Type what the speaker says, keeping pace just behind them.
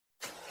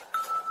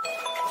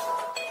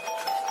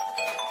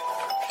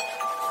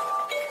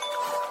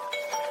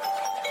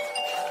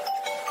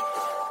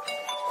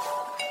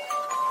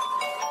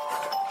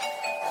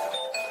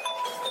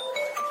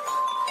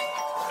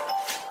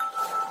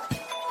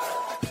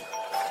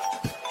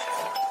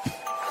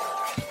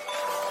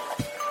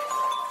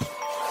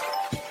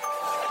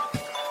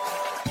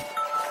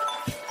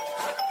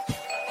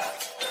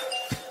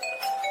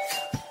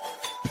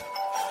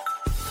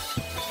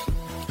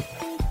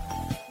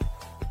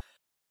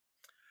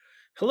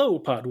Hello,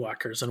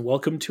 Podwalkers, and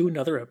welcome to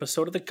another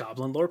episode of the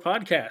Goblin Lore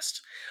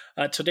Podcast.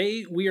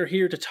 Today, we are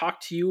here to talk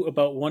to you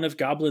about one of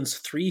Goblin's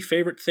three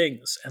favorite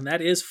things, and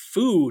that is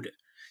food.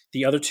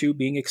 The other two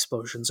being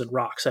explosions and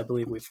rocks. I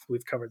believe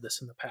we've covered this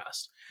in the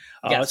past.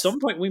 At Yes. some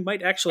point, we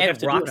might actually have And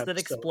to do rocks an that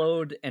episode.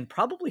 explode, and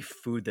probably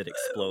food that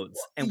explodes.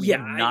 And we yeah,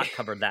 have not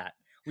covered that.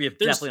 We have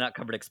there's- definitely not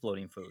covered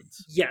exploding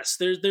foods. Yes,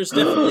 there's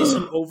definitely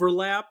some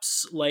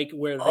overlaps, like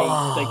where they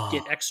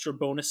get Oh. extra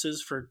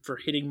bonuses for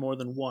hitting more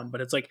than one.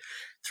 But it's like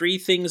three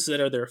things that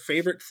are their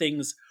favorite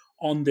things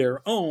on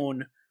their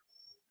own.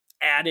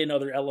 Add in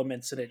other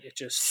elements, and it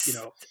just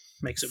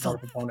makes it more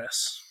of a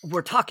bonus.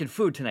 We're talking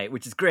food tonight,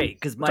 which is great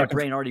because my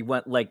brain already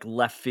went like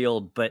left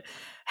field. But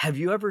have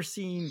you ever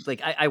seen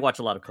I watch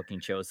a lot of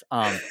cooking shows.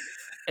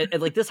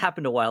 And like this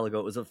happened a while ago.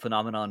 It was a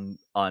phenomenon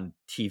on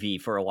TV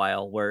for a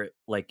while where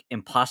like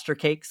imposter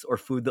cakes or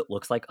food that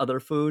looks like other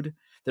food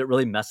that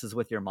really messes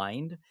with your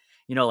mind.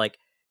 Like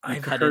you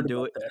I've cut heard into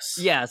about it. this.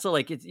 Yeah, so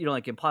like it's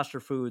like imposter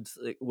foods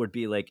would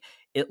be like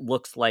it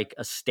looks like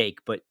a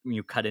steak, but when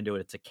you cut into it,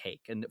 it's a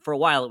cake. And for a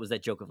while, it was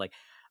that joke of like,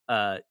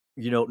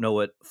 you don't know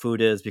what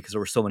food is because there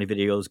were so many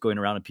videos going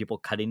around and people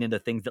cutting into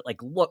things that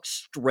like look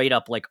straight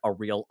up like a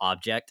real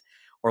object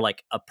or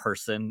like a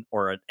person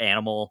or an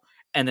animal,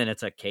 and then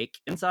it's a cake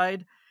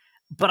inside.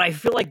 But I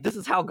feel like this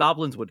is how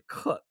goblins would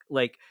cook,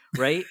 like,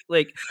 right?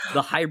 Like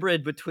the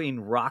hybrid between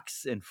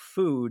rocks and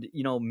food,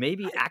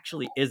 maybe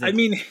actually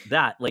isn't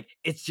that. Like,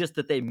 it's just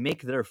that they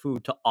make their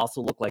food to also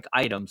look like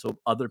items so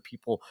other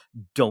people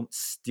don't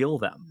steal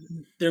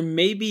them. There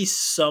may be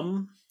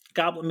some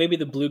goblin, maybe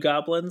the blue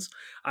goblins.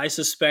 I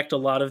suspect a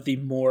lot of the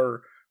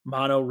more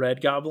mono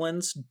red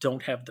goblins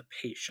don't have the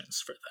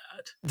patience for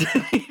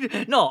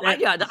that. No,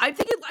 I'm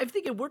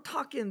thinking we're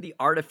talking the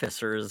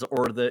artificers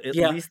or at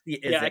least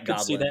the I could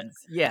goblins. see that.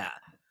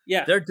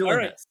 Yeah, they're doing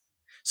this.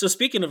 So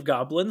speaking of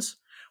goblins,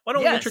 why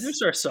don't we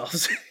introduce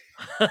ourselves?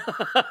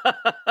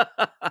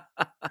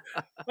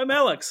 I'm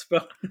Alex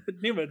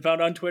Newman,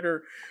 found on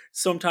Twitter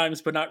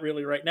sometimes, but not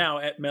really right now,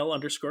 at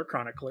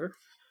Mel_Chronicler.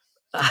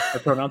 My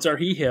pronouns are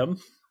he, him.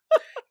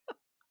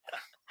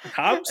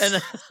 Hobbs?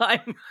 And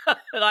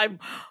I'm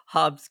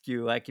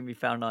Hobbskew. I can be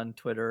found on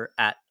Twitter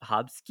at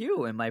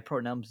Hobbskew, and my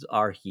pronouns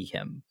are he,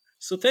 him.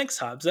 So thanks,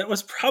 Hobbs. That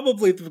was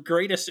probably the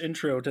greatest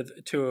intro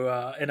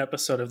to an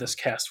episode of this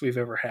cast we've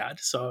ever had.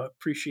 So I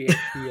appreciate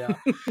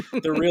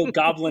the real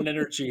goblin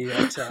energy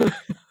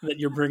that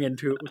you're bringing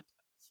to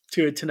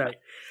it tonight.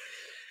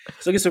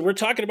 So like I said, we're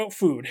talking about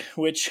food,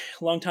 which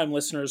longtime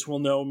listeners will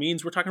know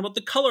means we're talking about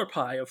the color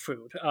pie of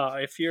food.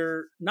 If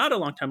you're not a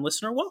longtime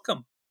listener,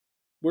 welcome.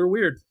 We're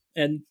weird.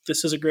 And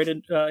this is a great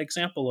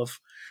example of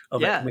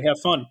it. We have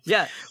fun.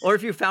 Yeah. Or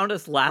if you found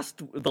us the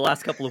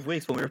last couple of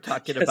weeks when we were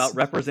talking about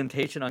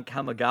representation on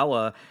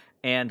Kamigawa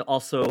and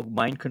also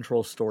mind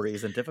control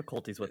stories and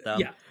difficulties with them.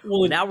 Yeah.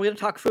 Well, now we're going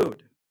to talk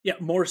food. Yeah.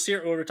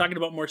 We're talking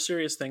about more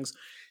serious things.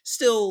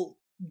 Still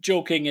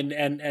joking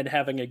and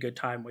having a good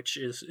time, which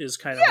is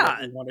kind of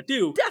what we want to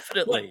do.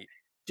 Definitely.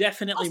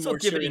 Definitely also more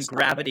giving serious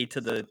gravity to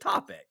the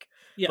topic.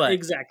 Yeah, but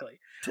exactly.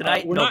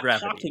 Tonight, we're no not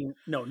gravity. Talking,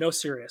 no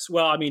serious.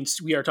 Well, I mean,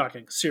 we are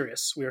talking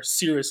serious. We are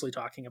seriously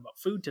talking about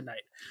food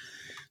tonight.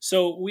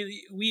 So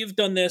we've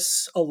done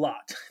this a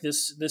lot.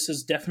 This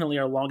is definitely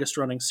our longest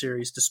running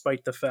series,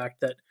 despite the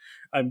fact that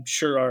I'm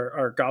sure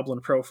our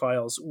Goblin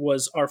Profiles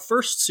was our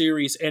first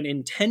series and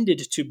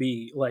intended to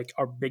be like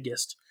our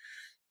biggest,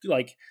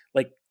 like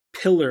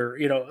pillar,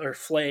 or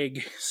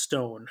flag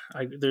stone.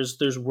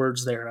 There's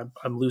words there.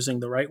 I'm losing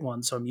the right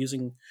one, so I'm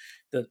using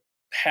the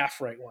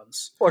half right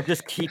ones, or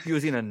just keep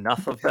using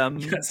enough of them.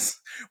 Yes,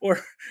 or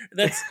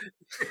that's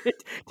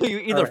so you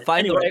either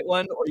find the right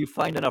one or you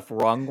find enough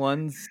wrong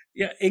ones.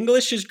 Yeah,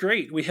 English is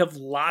great. We have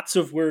lots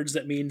of words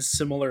that mean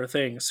similar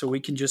things, so we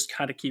can just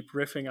kind of keep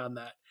riffing on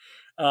that.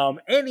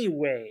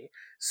 Anyway,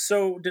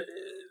 so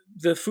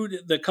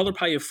the color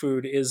pie of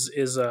food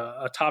is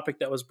a topic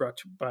that was brought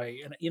to by,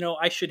 and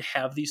I should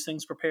have these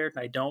things prepared,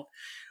 and I don't.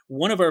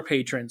 One of our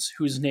patrons,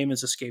 whose name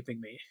is escaping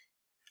me,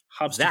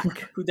 Zach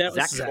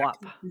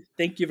Swap.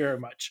 Thank you very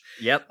much.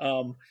 Yep.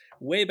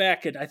 Way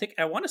back at,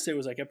 I want to say it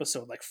was like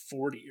episode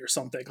 40 or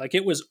something. Like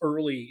it was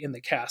early in the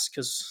cast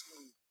because,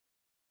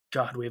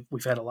 God,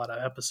 we've had a lot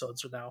of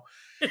episodes now.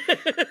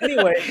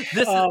 Anyway,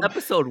 this is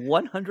episode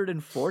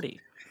 140.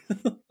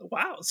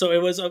 Wow. So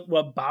it was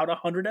about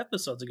 100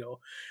 episodes ago.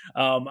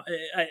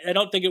 I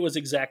don't think it was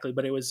exactly,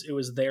 but it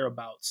was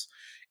thereabouts.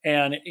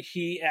 And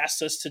he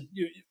asked us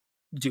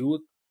to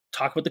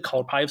talk about the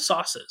color pie of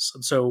sauces.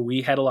 And so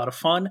we had a lot of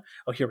fun.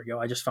 Oh, here we go.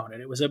 I just found it.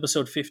 It was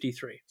episode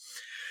 53.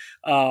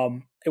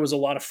 It was a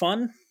lot of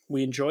fun.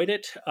 We enjoyed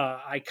it.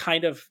 I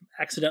kind of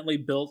accidentally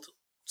built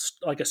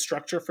like a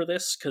structure for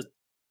this because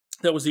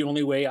that was the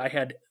only way I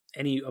had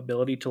any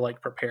ability to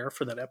prepare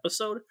for that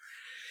episode.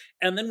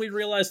 And then we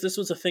realized this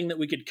was a thing that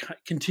we could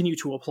continue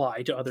to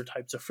apply to other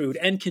types of food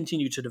and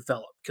continue to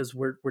develop because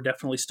we're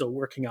definitely still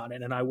working on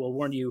it. And I will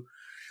warn you,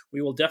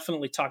 we will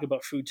definitely talk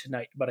about food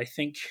tonight, but I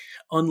think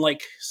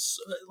unlike,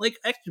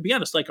 to be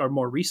honest, like our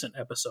more recent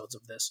episodes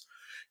of this,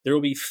 there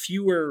will be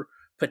fewer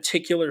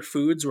particular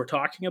foods we're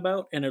talking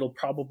about, and it'll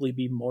probably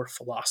be more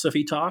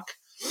philosophy talk.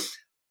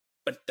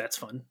 But that's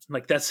fun.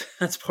 Like that's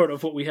part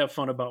of what we have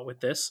fun about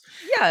with this.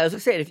 Yeah, as I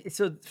say,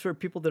 so for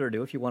people that are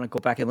new, if you want to go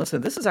back and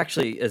listen, this is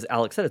actually, as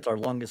Alex said, it's our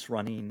longest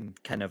running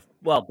kind of,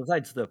 well,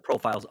 besides the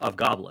profiles of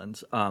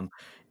goblins,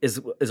 is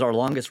our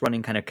longest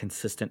running kind of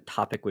consistent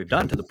topic we've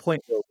done, to the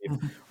point where we've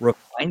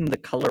refined the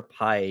color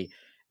pie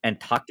and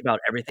talked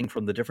about everything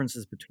from the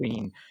differences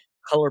between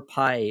color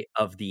pie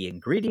of the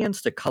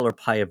ingredients to color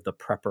pie of the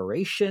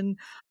preparation.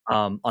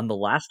 On the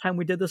last time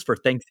we did this for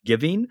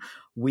Thanksgiving,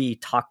 we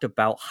talked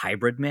about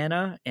hybrid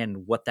mana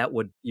and what that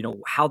would,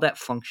 how that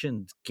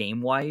functions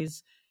game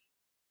wise.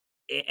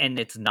 And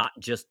it's not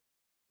just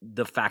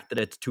the fact that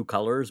it's two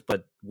colors,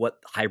 but what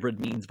hybrid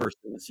means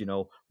versus,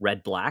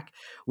 red, black.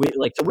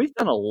 So we've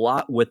done a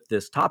lot with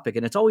this topic,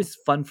 and it's always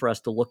fun for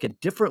us to look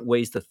at different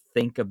ways to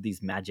think of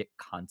these magic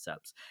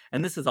concepts.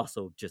 And this is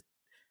also just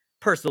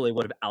personally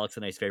one of Alex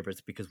and I's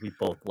favorites, because we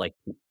both like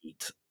to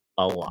eat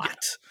a lot.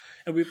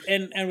 Yes.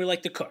 And we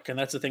like to cook, and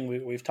that's the thing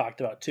we've talked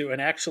about too.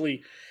 And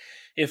actually,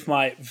 if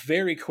my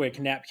very quick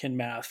napkin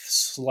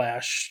math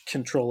 /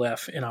 Control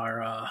F in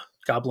our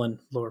Goblin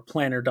Lore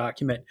Planner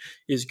document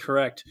is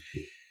correct,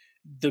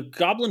 the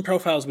Goblin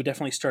profiles we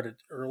definitely started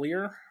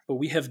earlier, but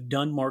we have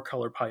done more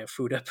Color Pie of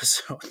Food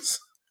episodes.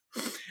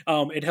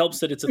 It helps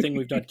that it's a thing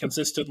we've done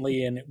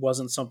consistently, and it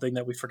wasn't something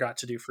that we forgot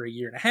to do for a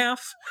year and a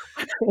half.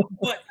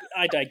 But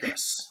I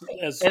digress.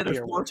 And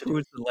there's more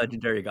foods than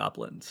legendary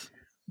goblins.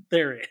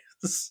 There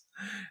is.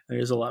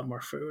 There's a lot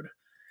more food.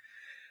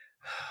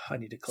 I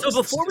need to close.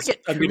 So before we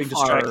get too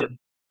far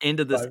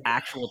into this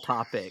actual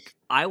topic,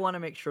 I want to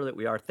make sure that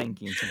we are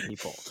thanking some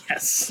people.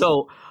 Yes.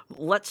 So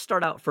let's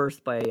start out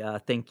first by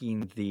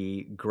thanking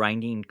the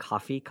Grinding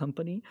Coffee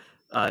Company,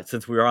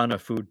 since we are on a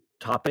food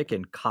topic,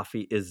 and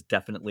coffee is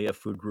definitely a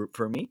food group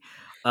for me.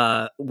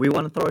 We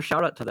want to throw a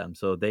shout out to them.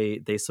 So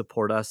they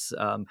support us,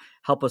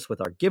 help us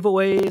with our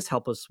giveaways,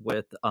 help us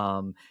with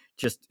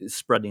just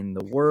spreading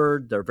the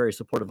word. They're very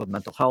supportive of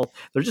mental health.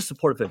 They're just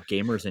supportive of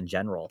gamers in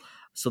general.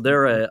 So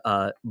they're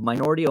a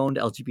minority-owned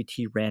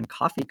LGBT ran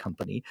coffee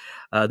company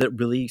that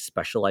really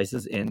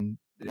specializes in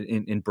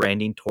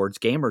branding towards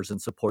gamers and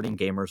supporting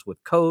gamers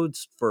with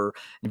codes.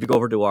 If you go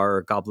over to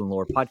our Goblin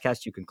Lore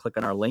podcast, you can click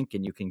on our link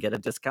and you can get a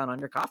discount on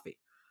your coffee.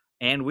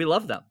 And we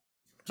love them.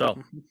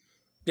 So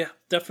yeah,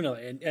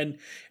 definitely. And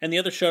the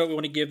other shout out we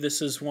want to give, this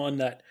is one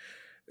that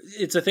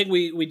it's a thing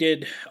we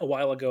did a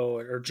while ago,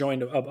 or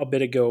joined a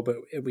bit ago, but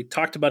we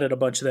talked about it a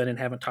bunch then and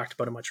haven't talked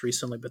about it much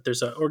recently. But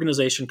there's an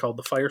organization called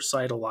the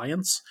Fireside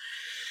Alliance,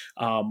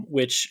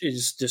 which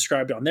is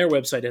described on their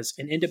website as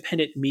an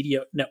independent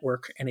media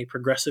network and a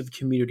progressive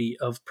community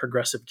of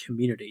progressive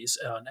communities.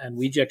 And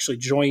we actually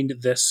joined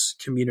this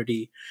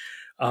community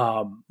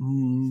about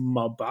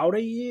not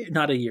a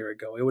year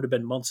ago. It would have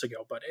been months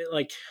ago, but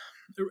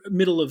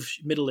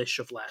middle-ish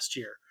of last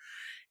year.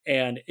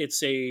 And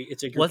it's a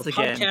group once of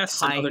again, podcasts.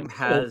 Time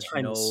has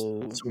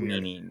no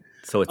meaning,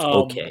 so it's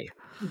okay.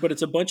 But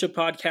it's a bunch of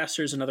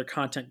podcasters and other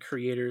content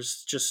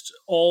creators, just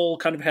all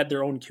kind of had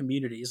their own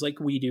communities, like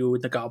we do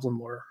with the Goblin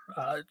Lore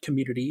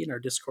community in our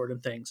Discord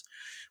and things.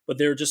 But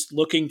they're just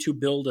looking to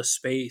build a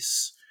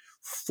space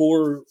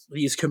for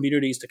these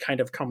communities to kind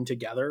of come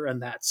together,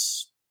 and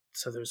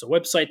so there's a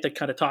website that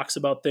kind of talks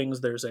about things.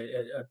 There's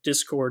a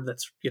Discord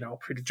that's,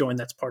 free to join,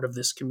 that's part of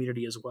this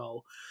community as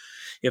well.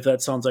 If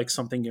that sounds like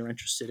something you're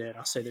interested in,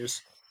 I'll say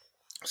there's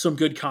some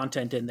good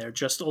content in there,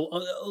 just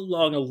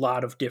along a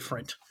lot of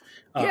different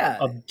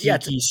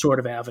geeky sort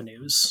of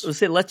avenues. So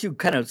it lets you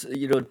kind of,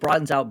 it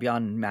broadens out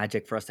beyond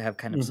Magic for us to have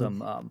kind of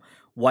some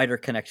wider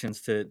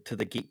connections to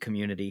the geek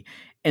community.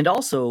 And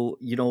also,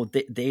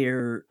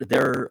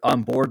 they're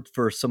on board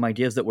for some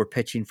ideas that we're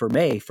pitching for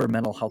May, for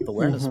Mental Health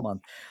Awareness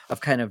Month,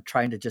 of kind of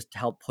trying to just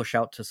help push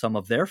out to some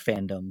of their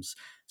fandoms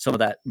some of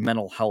that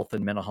mental health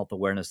and mental health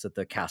awareness that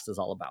the cast is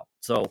all about.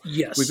 So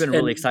yes, we've been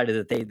really excited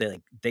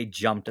that they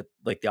jumped at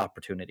the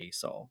opportunity.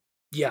 So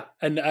yeah,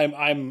 and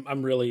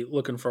I'm really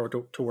looking forward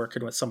to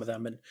working with some of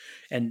them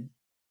and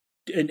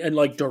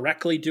like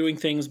directly doing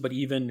things, but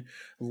even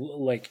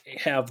like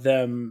have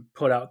them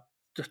put out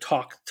to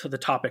talk to the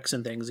topics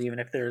and things, even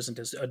if there isn't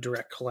a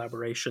direct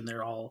collaboration.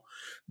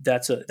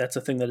 That's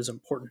a thing that is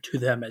important to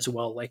them as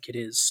well, like it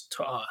is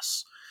to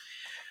us,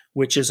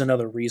 which is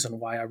another reason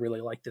why I really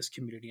like this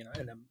community,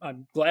 and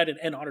I'm glad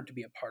and honored to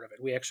be a part of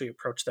it. We actually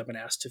approached them and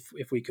asked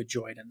if we could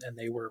join, and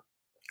they were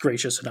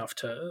gracious enough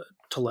to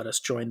let us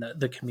join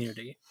the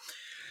community.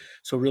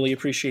 So really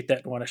appreciate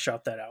that and want to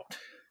shout that out.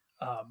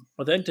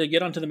 But then to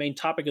get onto the main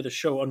topic of the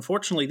show,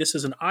 unfortunately, this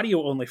is an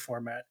audio-only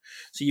format,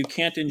 so you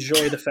can't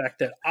enjoy the fact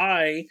that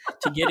I,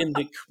 to get in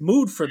the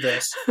mood for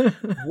this,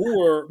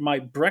 wore my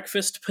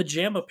breakfast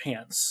pajama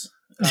pants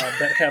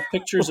that have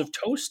pictures of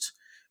toast,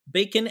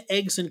 bacon,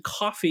 eggs, and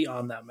coffee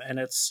on them. And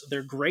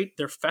they're great.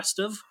 They're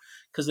festive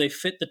because they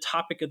fit the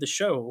topic of the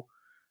show,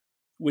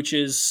 which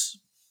is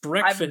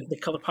breakfast, the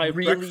Color Pie of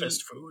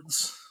breakfast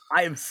foods.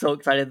 I am so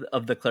excited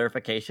of the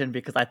clarification,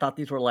 because I thought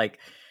these were like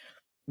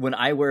when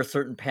I wear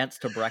certain pants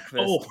to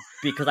breakfast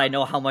because I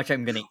know how much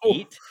I'm going to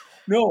eat.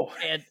 No,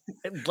 and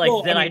like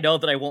well, I then I mean, know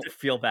that I won't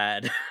feel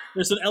bad.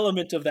 there's an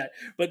element of that,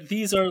 but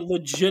these are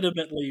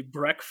legitimately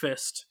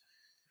breakfast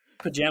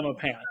pajama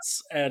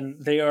pants, and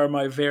they are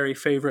my very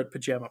favorite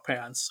pajama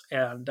pants.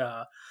 And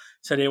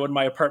today, when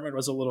my apartment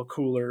was a little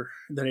cooler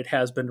than it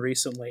has been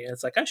recently,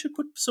 it's like I should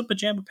put some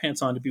pajama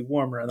pants on to be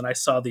warmer. And then I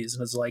saw these,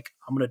 and it's like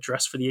I'm going to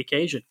dress for the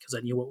occasion because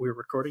I knew what we were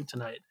recording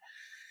tonight.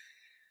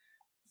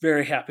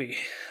 Very happy,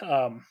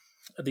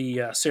 the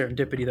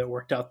serendipity that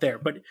worked out there.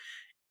 But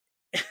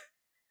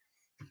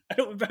I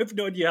have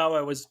no idea how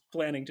I was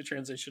planning to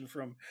transition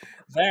from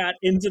that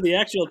into the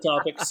actual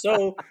topic.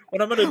 So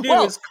what I'm going to do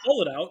Well, is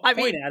call it out, I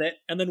point mean, at it,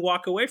 and then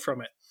walk away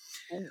from it.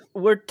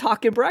 we're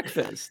talking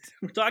breakfast.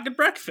 We're talking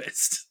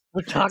breakfast.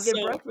 We're talking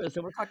So breakfast,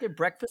 and we're talking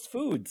breakfast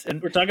foods,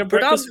 and we're talking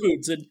breakfast predominantly,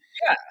 foods,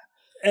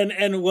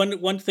 and yeah,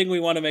 one thing we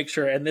want to make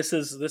sure, and this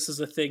is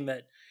a thing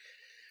that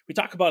we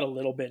talk about a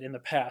little bit in the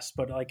past,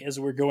 but like as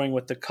we're going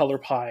with the color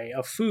pie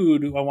of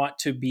food, I want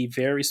to be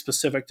very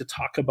specific to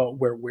talk about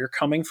where we're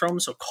coming from.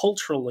 So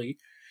culturally,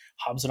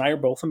 Hobbs and I are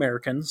both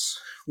Americans.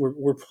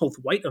 We're both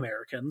white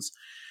Americans.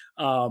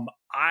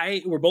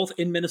 We're both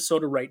in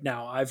Minnesota right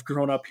now. I've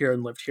grown up here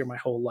and lived here my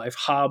whole life.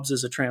 Hobbs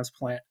is a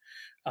transplant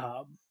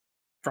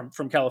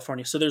from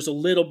California, so there's a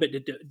little bit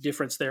of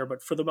difference there.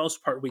 But for the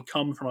most part, we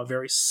come from a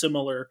very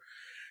similar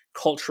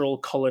cultural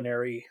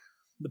culinary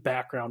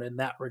background in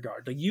that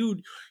regard. Like you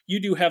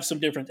do have some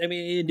different, I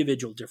mean,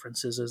 individual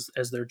differences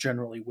as there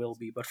generally will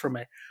be, but from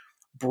a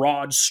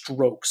broad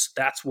strokes,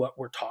 that's what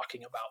we're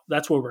talking about.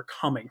 That's where we're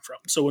coming from.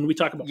 So when we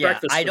talk about yeah.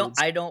 breakfast foods,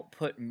 I don't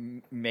put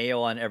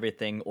mayo on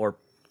everything or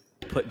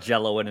put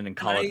Jello in it and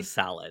call it a I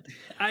salad.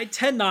 I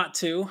tend not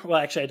to. Well,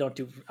 actually, I don't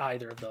do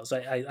either of those.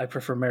 I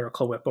prefer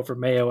Miracle Whip over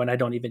mayo, and I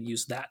don't even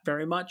use that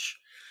very much.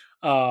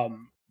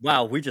 Um,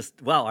 Wow,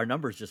 our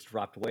numbers just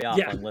dropped way off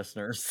yeah, on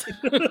listeners.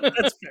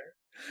 that's fair.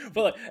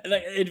 But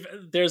like,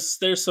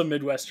 there's some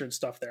Midwestern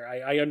stuff there.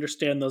 I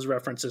understand those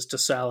references to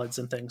salads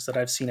and things that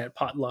I've seen at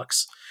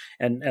potlucks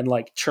and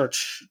like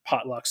church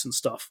potlucks and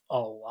stuff a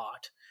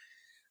lot.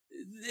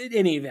 In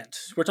any event,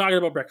 we're talking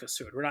about breakfast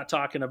food. We're not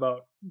talking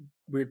about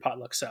weird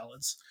potluck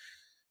salads,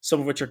 some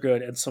of which are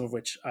good and some of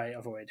which I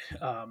avoid.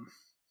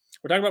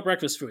 We're talking about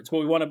breakfast foods, but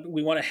we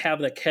want to have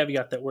that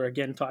caveat that we're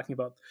again talking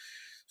about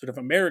sort of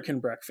American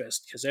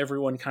breakfast because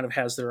everyone kind of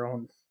has their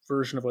own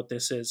version of what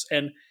this is.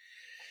 And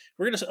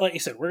we're going to, like you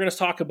said, we're going to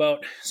talk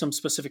about some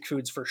specific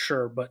foods for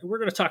sure, but we're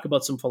going to talk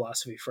about some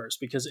philosophy first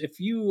because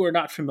if you are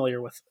not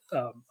familiar with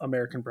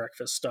American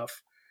breakfast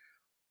stuff,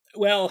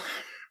 well,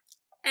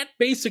 at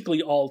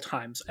basically all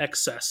times,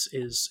 excess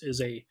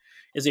is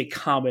a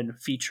common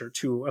feature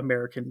to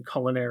American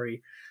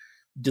culinary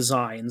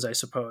designs, I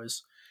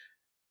suppose.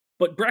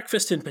 But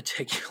breakfast in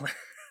particular,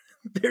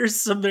 there's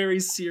some very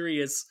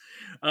serious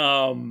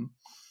um,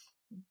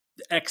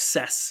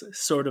 excess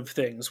sort of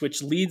things,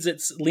 which leans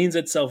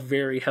itself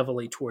very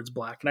heavily towards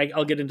black. And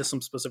I'll get into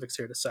some specifics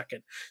here in a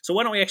second. So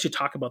why don't we actually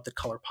talk about the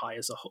color pie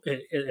as a whole,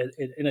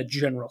 in a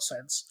general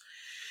sense?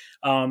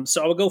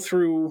 So I will go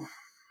through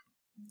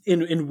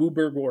in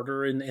Wooberg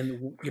order, and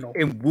In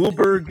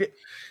Wooberg,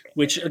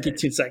 which I'll get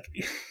to in a sec.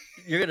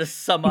 you're gonna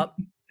sum up.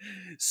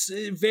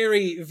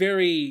 Very,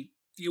 very.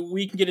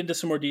 We can get into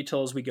some more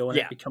detail as we go, and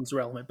Yeah, it becomes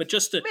relevant. But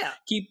just to yeah.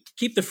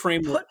 keep the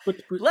framework.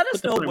 Let us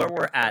Put the know where framework.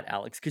 we're at,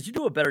 Alex, because you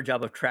do a better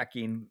job of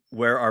tracking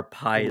where our Oh my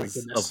pies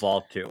goodness.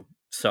 evolved to.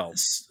 So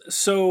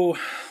So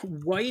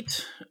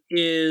white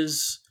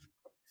is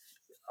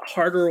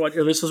harder.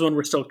 This is when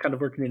we're still kind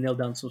of working to nail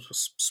down some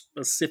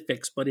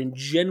specifics, but in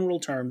general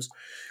terms,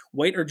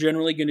 white are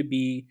generally going to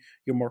be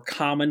your more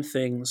common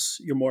things,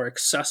 your more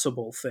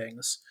accessible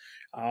things.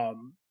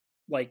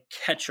 Like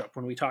ketchup,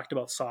 when we talked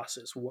about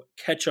sauces, what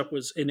ketchup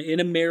was in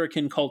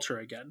American culture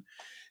again,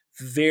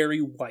 very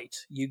white.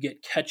 You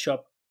get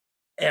ketchup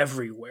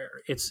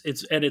everywhere. It's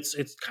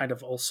kind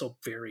of also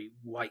very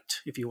white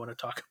if you want to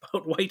talk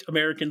about white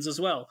Americans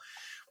as well.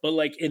 But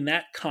like in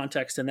that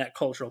context, in that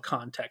cultural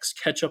context,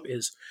 ketchup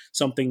is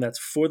something that's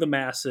for the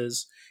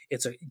masses.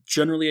 It's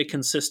generally a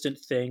consistent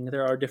thing.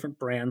 There are different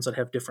brands that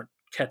have different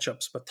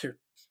ketchups, but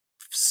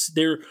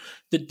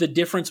the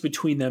difference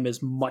between them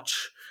is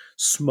much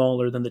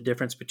smaller than the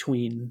difference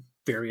between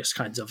various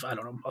kinds of, I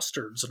don't know,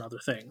 mustards and other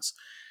things.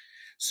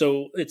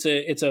 So it's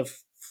a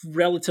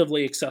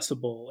relatively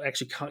accessible.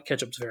 Actually,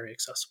 ketchup's a very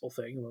accessible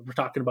thing. We're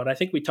talking about. I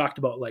think we talked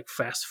about like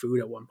fast food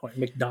at one point.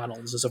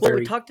 McDonald's is a well, we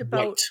very talked white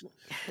about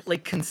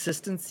like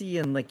consistency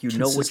and like what you're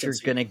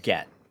consistency. gonna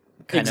get,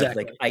 kind of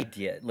like Exactly.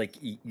 idea. Like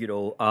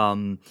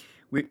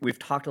we've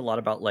talked a lot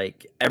about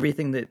like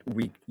everything that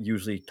we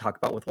usually talk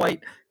about with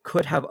white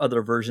could have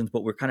other versions,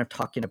 but we're kind of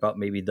talking about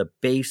maybe the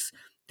base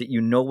that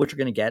you know what you're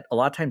gonna get. A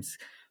lot of times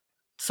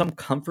some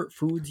comfort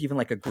foods, even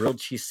like a grilled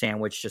cheese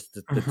sandwich, just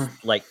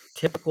that's like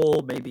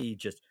typical, maybe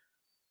just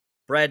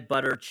bread,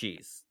 butter,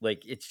 cheese.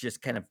 Like it's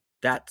just kind of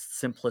that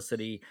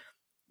simplicity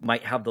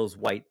might have those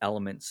white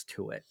elements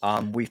to it.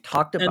 We've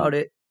talked And about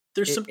it.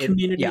 there's some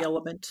community Yeah.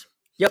 element.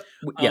 Yep.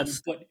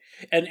 Yes. But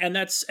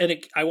that's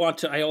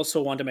I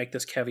also want to make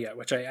this caveat,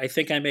 which I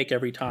think I make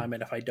every time,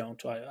 and if I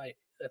don't, I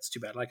that's too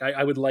bad. Like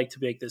I would like to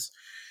make this.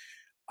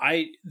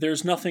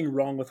 There's nothing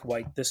wrong with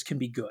white. This can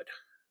be good.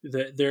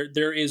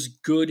 There is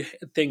good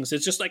things.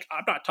 It's just like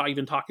I'm not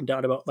even talking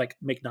down about like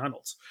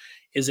McDonald's.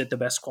 Is it the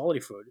best quality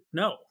food?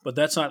 No, but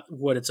that's not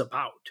what it's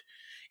about.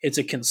 It's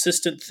a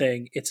consistent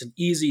thing. It's an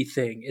easy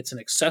thing. It's an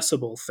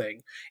accessible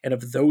thing. And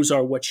if those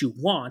are what you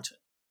want,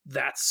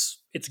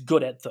 it's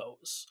good at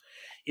those.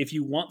 If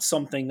you want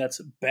something that's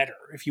better,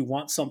 if you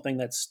want something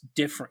that's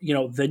different,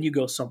 then you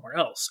go somewhere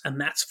else, and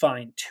that's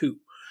fine too.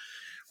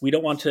 We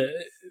don't want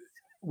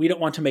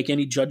to make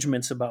any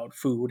judgments about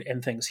food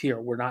and things here.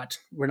 We're not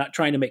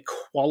trying to make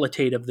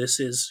qualitative this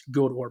is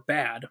good or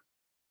bad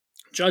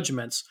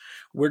judgments.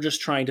 We're just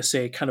trying to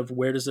say kind of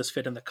where does this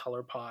fit in the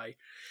color pie?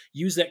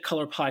 Use that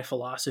color pie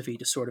philosophy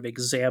to sort of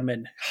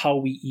examine how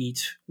we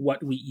eat,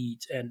 what we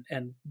eat, and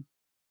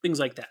things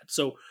like that.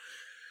 So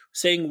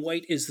saying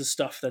white is the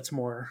stuff that's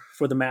more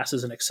for the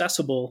masses and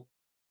accessible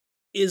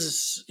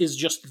is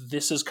just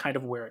this is kind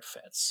of where it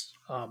fits.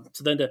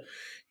 So then to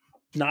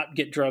not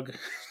get drug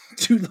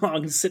too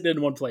long sitting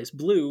in one place.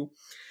 Blue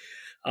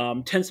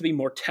tends to be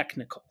more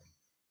technical.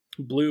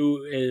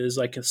 Blue is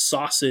like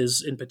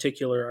sauces in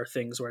particular are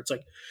things where it's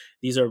like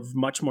these are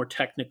much more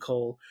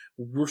technical.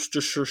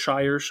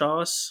 Worcestershire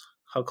sauce.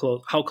 How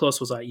close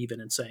was I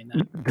even in saying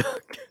that?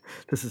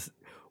 This is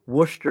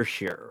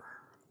Worcestershire.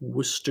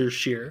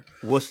 Worcestershire.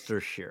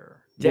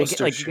 Like,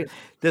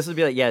 this would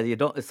be like, you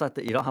don't. It's not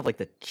that you don't have like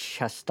the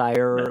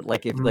Cheshire.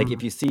 Like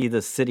if you see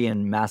the city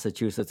in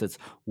Massachusetts, it's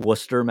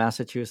Worcester,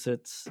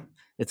 Massachusetts.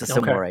 It's a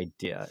similar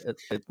idea.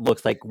 It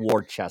looks like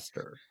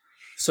Worcester.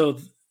 So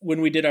when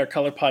we did our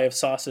color pie of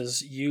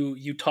sauces,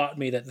 you taught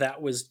me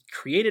that was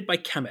created by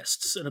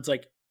chemists, and it's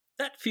like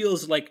that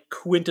feels like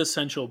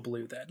quintessential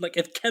blue. That like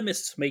if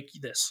chemists make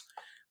this,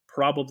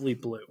 probably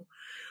blue.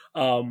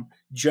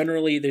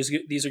 Generally,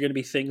 these are going to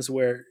be things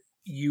where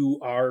you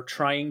are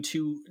trying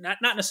to not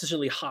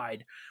necessarily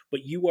hide,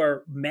 but you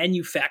are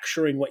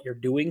manufacturing what you're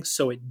doing,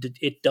 so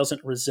it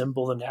doesn't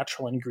resemble the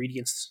natural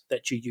ingredients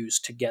that you use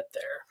to get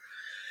there.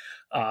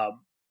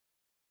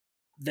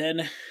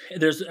 Then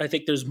I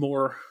think there's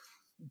more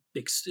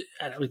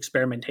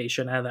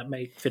experimentation, how that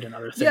may fit in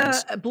other things.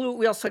 Yeah, blue.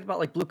 We also talked about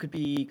like blue could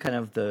be kind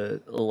of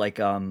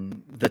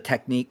the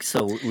technique.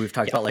 So we've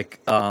talked about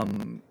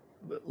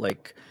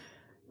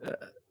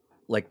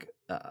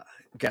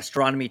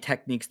gastronomy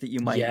techniques that you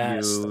might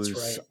use.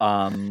 That's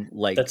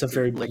right. That's a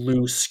very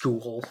blue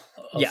school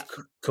of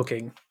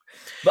cooking.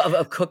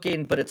 Of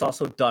cooking, but it's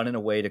also done in a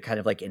way to kind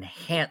of like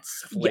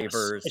enhance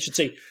flavors. Yes, I should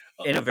say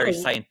in a very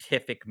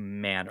scientific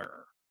manner.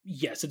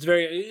 Yes, it's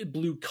very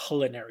blue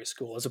culinary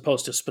school as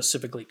opposed to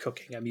specifically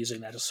cooking. I'm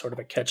using that as sort of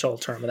a catch-all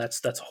term, and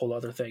that's a whole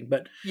other thing.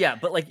 But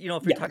like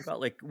if we talk about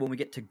like when we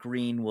get to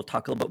green, we'll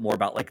talk a little bit more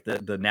about like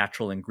the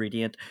natural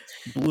ingredient.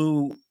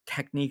 Blue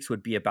techniques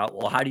would be about,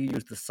 well, how do you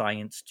use the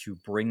science to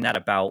bring that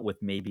about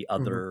with maybe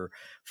other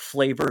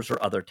flavors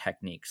or other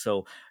techniques?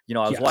 So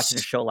I was watching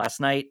a show last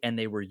night, and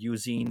they were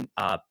using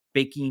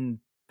baking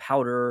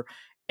powder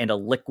and a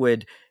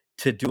liquid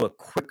to do a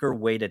quicker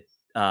way to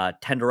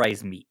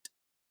tenderize meat.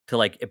 To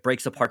like it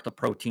breaks apart the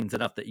proteins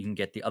enough that you can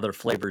get the other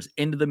flavors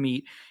into the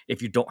meat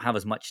if you don't have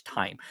as much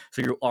time.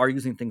 So you are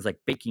using things like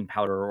baking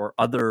powder or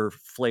other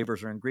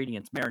flavors or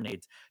ingredients,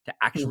 marinades, to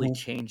actually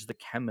change the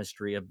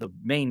chemistry of the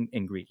main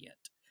ingredient.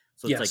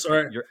 So it's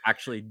you're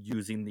actually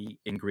using the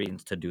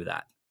ingredients to do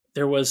that.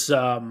 There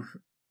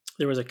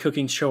was a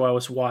cooking show I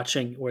was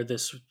watching where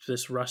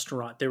this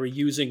restaurant, they were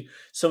using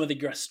some of the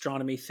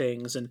gastronomy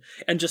things and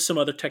just some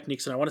other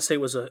techniques. And I want to say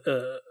it was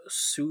a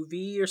sous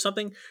vide or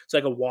something. It's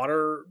like a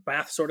water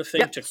bath sort of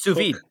thing. Yeah, sous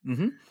vide.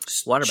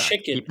 Water bath.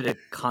 Chicken. Keep it at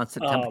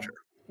constant temperature.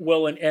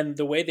 Well, and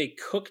the way they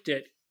cooked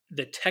it,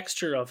 the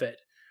texture of it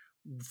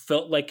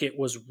felt like it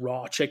was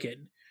raw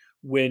chicken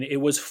when it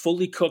was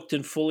fully cooked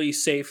and fully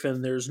safe,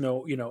 and there's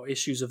no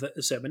issues of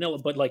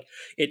salmonella, but like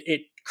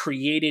it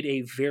created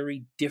a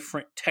very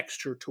different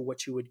texture to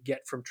what you would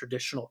get from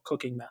traditional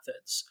cooking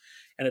methods.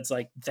 And it's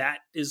like that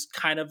is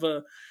kind of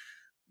a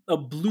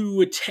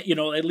blue,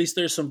 at least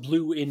there's some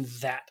blue in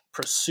that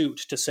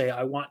pursuit to say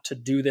I want to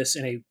do this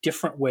in a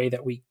different way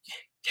that we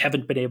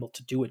haven't been able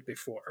to do it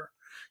before.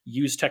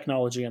 Use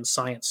technology and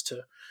science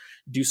to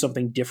do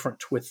something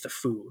different with the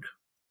food.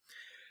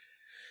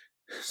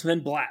 So then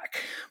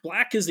black.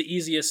 Black is the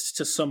easiest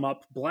to sum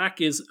up. Black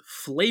is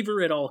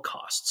flavor at all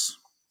costs.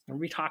 And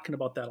we'll be talking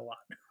about that a lot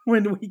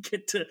when we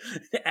get to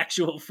the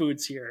actual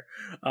foods here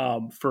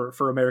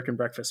for American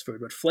breakfast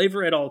food. But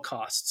flavor at all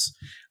costs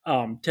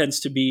tends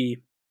to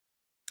be,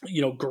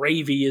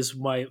 gravy is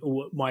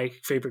my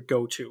favorite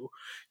go-to,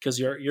 because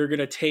you're going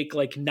to take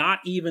like not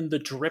even the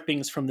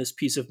drippings from this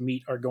piece of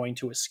meat are going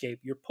to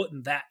escape. You're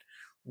putting that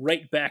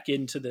right back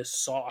into this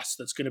sauce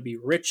that's going to be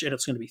rich, and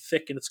it's going to be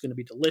thick, and it's going to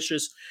be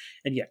delicious,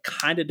 and you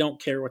kind of don't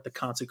care what the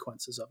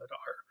consequences of it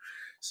are.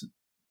 So,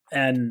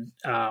 and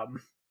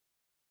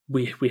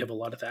we have a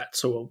lot of that,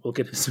 so we'll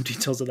get into some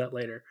details of that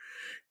later.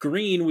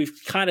 Green, we've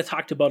kind of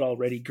talked about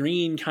already.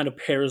 Green kind of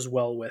pairs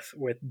well with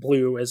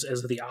blue as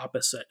the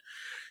opposite.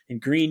 In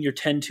green, you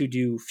tend to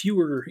do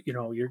fewer,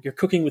 you're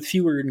cooking with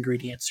fewer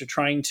ingredients. You're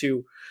trying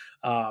to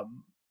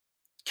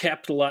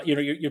capitalize,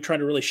 you're trying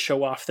to really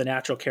show off the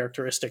natural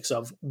characteristics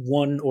of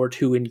one or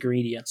two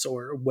ingredients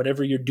or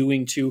whatever you're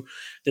doing to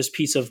this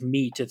piece of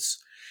meat.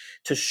 It's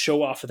to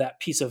show off that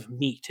piece of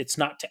meat. It's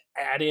not to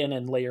add in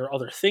and layer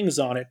other things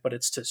on it, but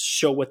it's to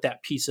show what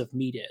that piece of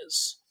meat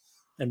is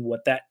and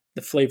what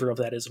the flavor of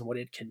that is and what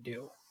it can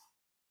do.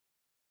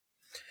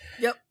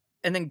 Yep.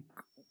 And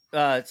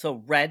then,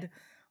 so red,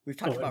 we've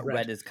talked about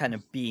red as kind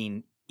of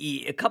being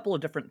a couple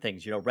of different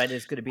things. Red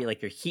is going to be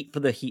like your heat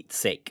for the heat's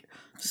sake.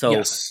 So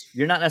yes.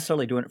 You're not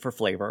necessarily doing it for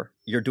flavor.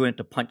 You're doing it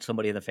to punch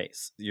somebody in the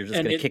face. You're just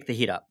going to kick the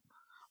heat up.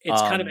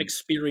 It's kind of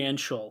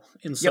experiential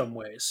in some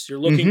ways. You're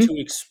looking to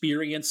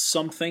experience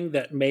something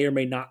that may or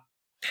may not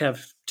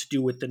have to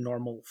do with the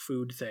normal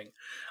food thing.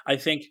 I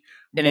think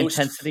most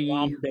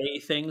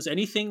flambe things,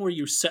 anything where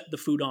you set the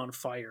food on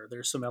fire,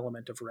 there's some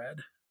element of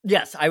red.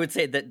 Yes, I would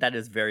say that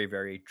is very,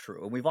 very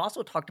true. And we've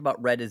also talked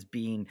about red as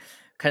being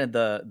kind of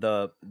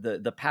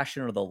the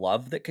passion or the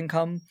love that can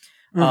come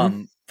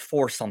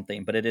for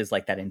something, but it is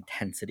like that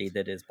intensity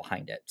that is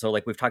behind it. So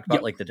like we've talked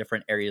about like the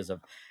different areas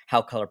of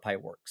how Color Pie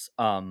works.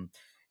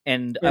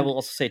 And I will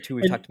also say too,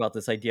 we talked about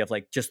this idea of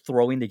like just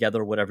throwing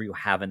together whatever you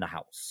have in the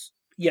house.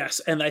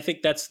 Yes, and I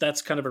think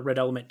that's kind of a red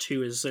element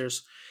too. Is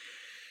there's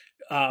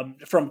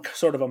from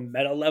sort of a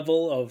meta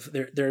level of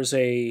there's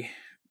a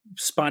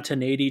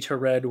spontaneity to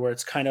red where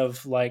it's kind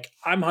of like,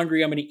 I'm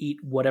hungry, I'm going to eat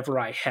whatever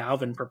I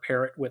have and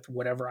prepare it with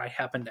whatever I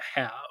happen to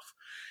have.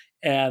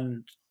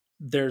 And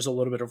there's a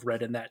little bit of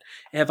red in that.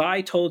 Have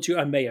I told you?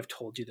 I may have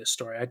told you this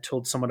story. I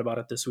told someone about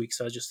it this week,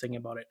 so I was just thinking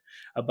about it.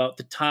 About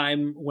the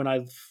time when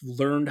I've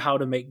learned how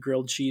to make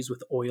grilled cheese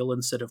with oil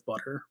instead of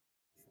butter.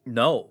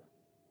 No.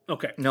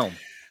 Okay. No.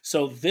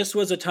 So this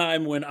was a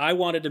time when I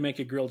wanted to make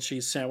a grilled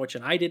cheese sandwich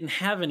and I didn't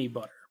have any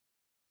butter.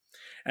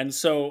 And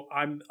so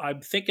I'm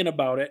thinking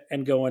about it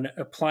and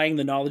applying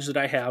the knowledge that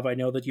I have. I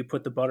know that you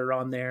put the butter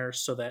on there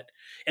so that,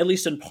 at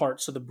least in part,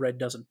 so the bread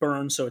doesn't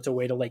burn. So it's a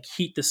way to like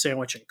heat the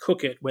sandwich and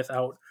cook it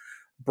without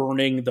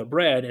burning the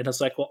bread. And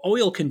it's like, well,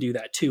 oil can do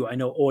that too. I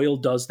know oil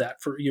does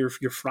that for your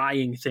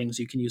frying things.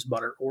 You can use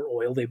butter or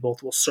oil. They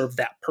both will serve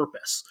that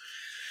purpose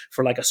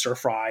for like a stir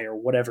fry or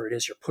whatever it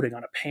is you're putting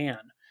on a pan.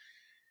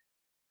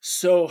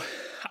 So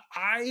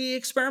I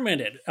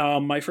experimented.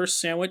 My first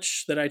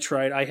sandwich that I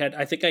tried,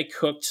 I think I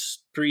cooked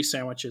 3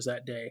 sandwiches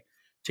that day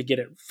to get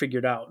it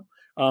figured out.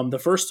 The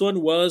first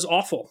one was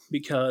awful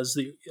because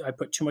I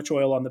put too much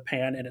oil on the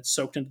pan and it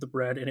soaked into the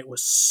bread and it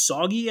was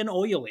soggy and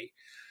oily.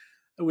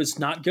 It was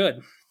not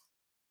good.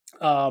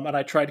 And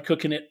I tried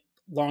cooking it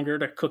longer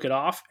to cook it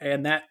off,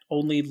 and that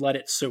only let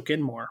it soak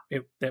in more.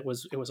 It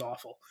was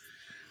awful.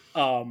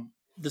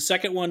 The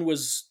second one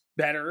was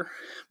better,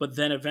 but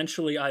then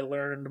eventually I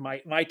learned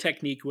my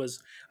technique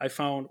was I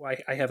found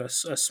I have a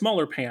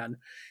smaller pan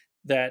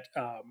that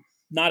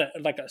not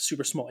like a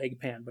super small egg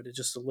pan, but it's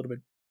just a little bit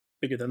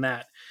bigger than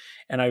that.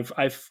 And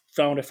I've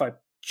found if I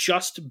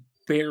just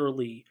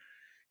barely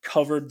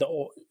covered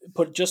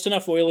put just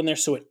enough oil in there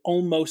so it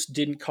almost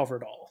didn't cover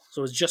it all.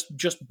 So it's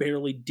just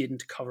barely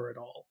didn't cover it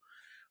all.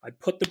 I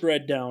put the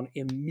bread down,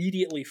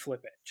 immediately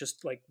flip it,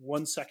 just like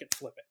 1 second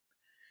flip it.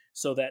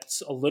 So that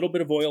a little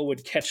bit of oil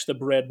would catch the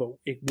bread, but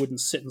it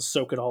wouldn't sit and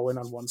soak it all in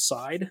on one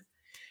side.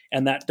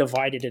 And that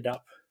divided it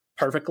up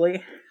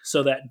perfectly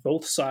so that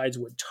both sides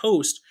would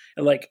toast,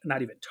 and like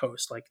not even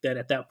toast, like that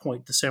at that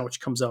point the sandwich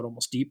comes out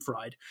almost deep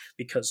fried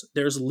because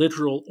there's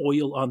literal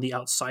oil on the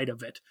outside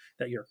of it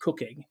that you're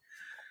cooking.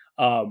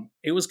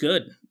 It was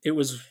good. It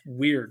was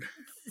weird.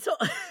 So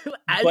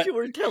as you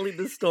were telling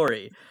the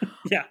story,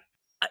 yeah,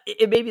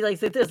 it made me like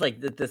say this,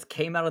 like this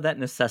came out of that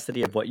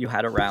necessity of what you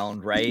had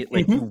around, right?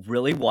 Like you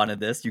really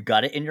wanted this, you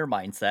got it in your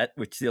mindset,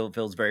 which still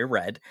feels very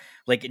red,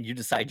 like, and you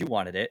decide you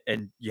wanted it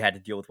and you had to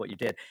deal with what you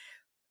did.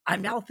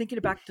 I'm now thinking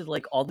back to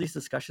like all these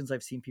discussions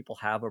I've seen people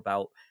have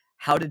about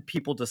how did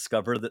people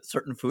discover that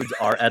certain foods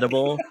are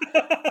edible?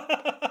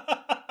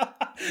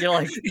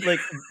 Like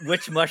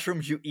which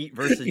mushrooms you eat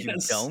versus you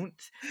don't.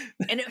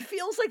 And it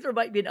feels like there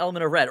might be an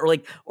element of red or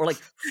like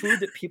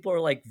food that people are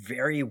like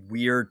very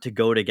weird to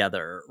go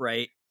together,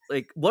 right?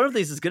 Like one of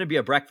these is going to be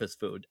a breakfast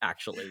food,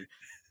 actually.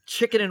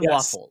 Chicken and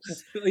waffles.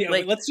 Yeah,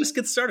 like, let's just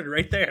get started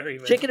right there.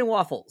 Even. Chicken and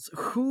waffles.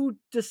 Who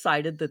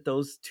decided that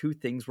those two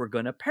things were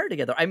going to pair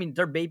together? I mean,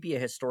 there may be a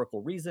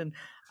historical reason.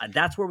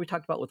 That's where we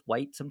talked about with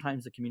white,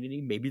 sometimes the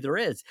community. Maybe there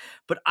is.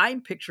 But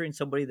I'm picturing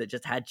somebody that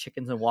just had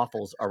chickens and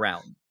waffles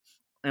around.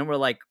 And we're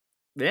like,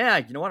 yeah,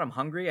 you know what? I'm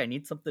hungry. I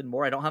need something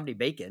more. I don't have any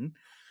bacon.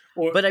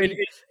 But I mean,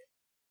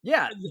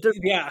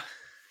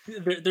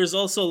 there's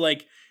also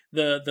like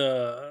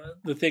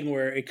the thing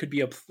where it could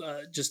be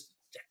just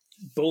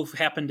both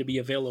happen to be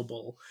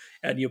available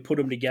and you put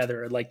them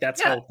together. Like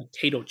that's how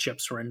potato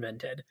chips were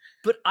invented.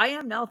 But I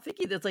am now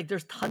thinking that's like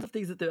there's tons of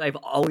things that I've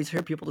always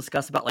heard people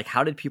discuss about, like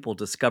how did people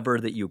discover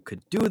that you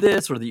could do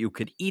this or that you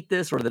could eat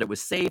this or that it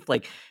was safe?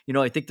 Like,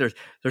 I think there's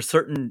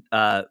certain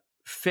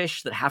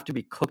fish that have to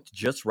be cooked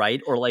just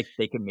right or like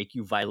they can make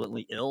you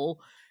violently ill.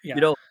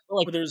 Like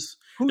well, there's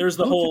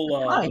the whole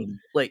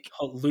like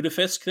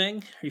lutefisk thing.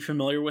 Are you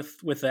familiar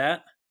with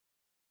that?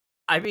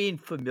 I mean,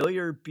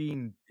 familiar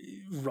being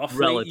Roughly.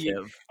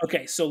 relative.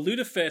 Okay, so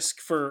lutefisk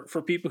for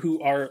people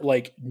who are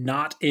like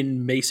not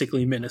in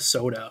basically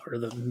Minnesota or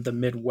the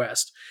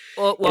Midwest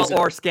Well, is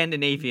or and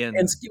Scandinavian.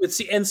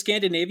 and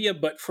Scandinavia,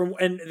 but from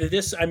and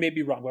this I may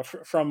be wrong, but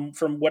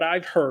from what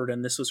I've heard,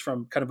 and this was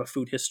from kind of a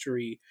food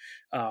history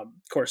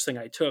course thing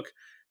I took,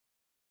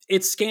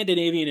 it's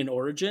Scandinavian in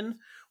origin,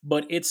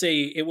 but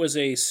it was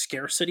a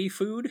scarcity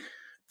food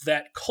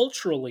that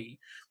culturally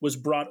was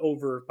brought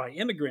over by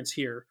immigrants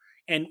here,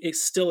 and it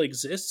still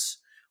exists.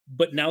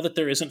 But now that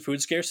there isn't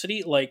food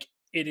scarcity, like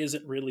it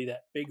isn't really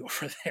that big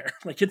over there.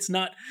 Like it's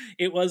not.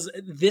 It was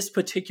this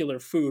particular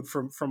food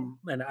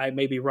and I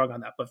may be wrong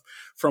on that, but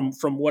from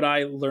what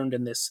I learned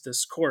in this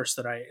course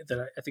I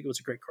think it was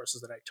a great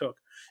courses that I took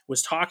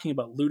was talking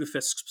about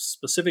lutefisk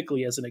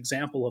specifically as an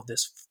example of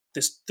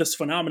this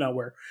phenomena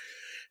where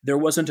there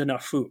wasn't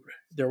enough food.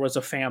 There was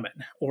a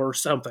famine or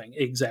something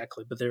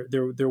exactly, but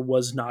there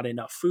was not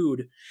enough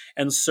food,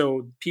 and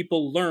so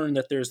people learn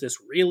that there's this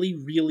really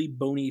really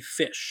bony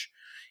fish,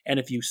 and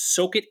if you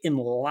soak it in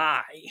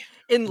lye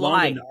In long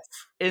lie.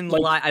 enough, In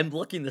like lie. I'm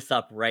looking this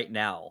up right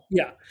now.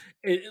 yeah,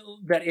 it,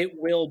 that it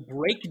will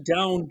break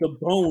down the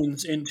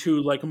bones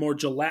into like a more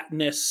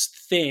gelatinous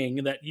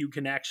thing that you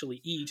can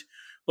actually eat.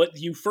 But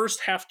you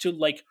first have to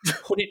like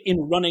put it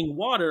in running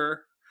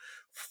water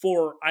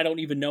for I don't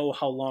even know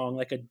how long,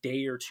 like a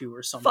day or two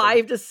or something.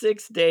 5 to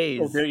 6 Oh, there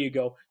days you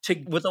go. To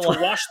with a to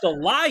lie. wash the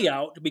lye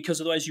out because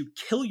otherwise you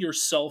kill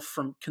yourself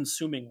from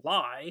consuming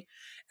lye,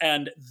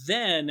 and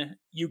then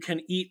you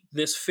can eat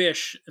this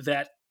fish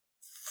that,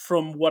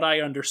 from what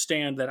I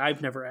understand, that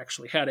I've never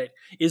actually had it,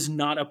 is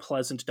not a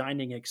pleasant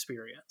dining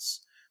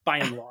experience by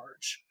and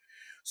large.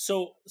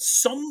 So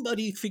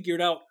somebody figured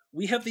out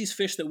we have these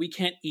fish that we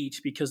can't eat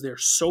because they're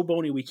so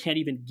bony we can't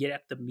even get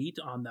at the meat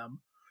on them.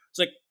 It's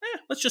like,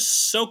 let's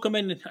just soak them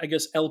in, I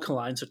guess,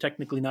 alkaline. So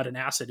technically not an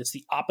acid. It's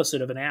the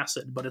opposite of an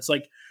acid, but it's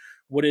like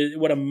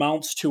what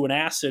amounts to an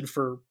acid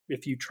for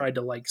if you tried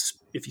to like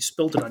if you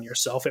spilled it on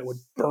yourself, it would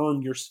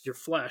burn your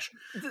flesh.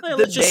 The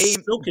Let's just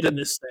name soak it in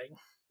this thing.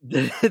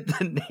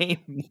 the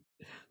name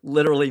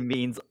literally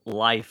means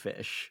lie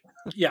fish.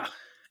 Yeah,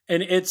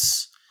 and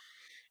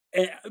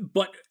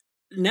but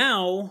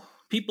now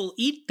people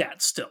eat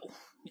that still,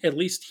 at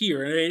least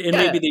here, and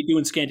maybe Yeah. they do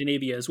in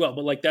Scandinavia as well.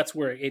 But like that's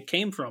where it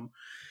came from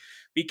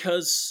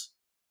because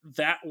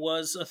that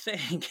was a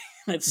thing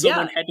that Yeah.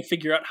 someone had to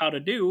figure out how to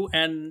do,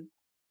 and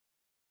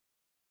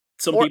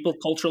some Or people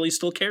culturally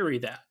still carry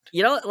that.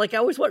 like I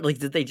always wonder, like,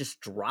 did they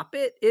just drop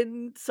it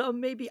in some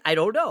maybe? I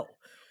don't know.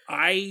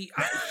 I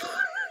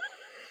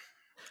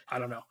I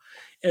don't know,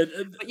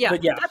 But yeah,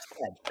 but yeah, that's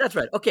red. That's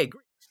red. Okay,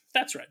 great.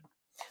 that's right.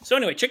 So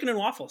anyway, chicken and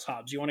waffles,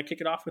 Hobbs. You want to kick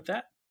it off with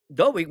that?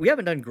 No, we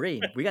haven't done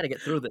green. We got to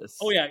get through Oh this.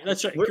 yeah,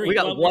 that's right. We Green.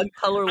 got Well, one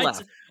color I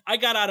left. I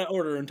got out of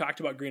order and talked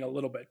about green a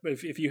little bit, but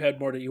if you had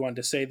more that you wanted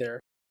to say there,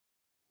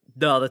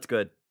 No, that's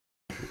good.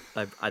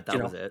 That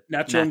was it.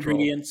 natural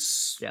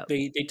ingredients. Yeah.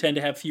 They tend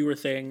to have fewer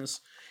things.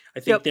 I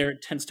think Yep. there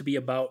it tends to be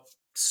about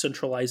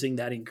centralizing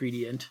that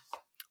ingredient.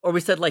 Or we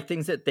said like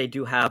things that they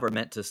do have are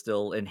meant to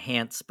still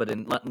enhance, but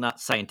not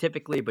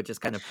scientifically, but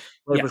just kind of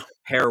Yeah.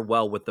 pair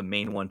well with the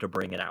main one to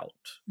bring it out.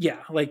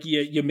 Yeah, like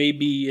you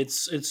maybe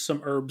it's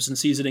some herbs and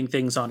seasoning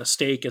things on a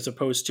steak as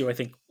opposed to I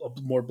think a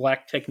more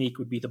black technique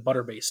would be the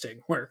butter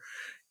basting where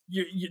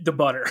the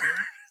butter.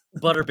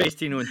 Butter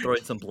basting and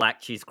throwing some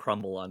black cheese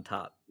crumble on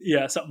top.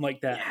 Yeah, something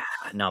like that.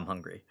 Yeah, now I'm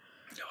hungry.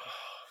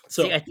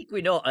 So See, I think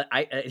we know.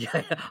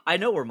 I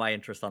know where my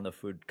interest on the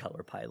food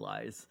color pie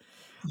lies.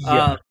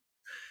 yeah,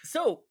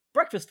 So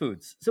breakfast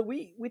foods. So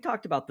we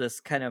talked about this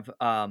kind of.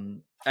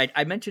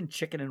 I mentioned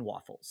chicken and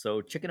waffles.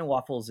 So chicken and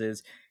waffles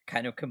is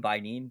kind of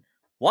combining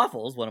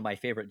waffles, one of my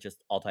favorite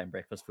just all time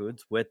breakfast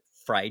foods, with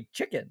fried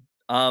chicken.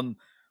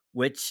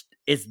 Which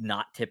is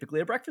not typically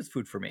a breakfast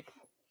food for me.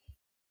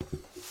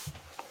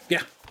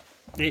 yeah.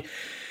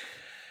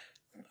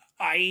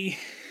 I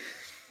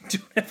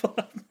don't have a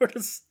lot more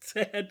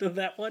to add to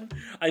that one.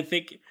 I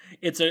think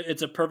it's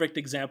a perfect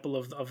example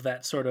of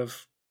that sort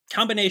of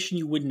combination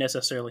you wouldn't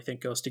necessarily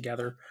think goes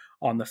together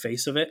on the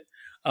face of it.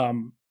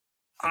 I'm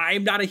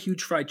not a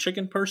huge fried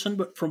chicken person,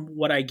 but from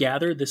what I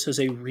gather, this is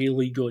a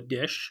really good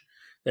dish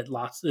that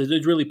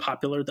it's really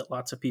popular that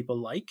lots of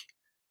people like,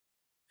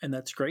 and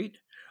that's great.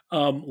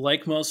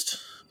 Like most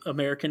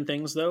American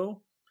things,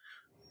 though,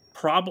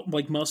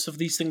 like most of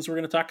these things we're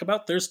going to talk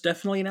about, there's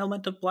definitely an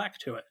element of black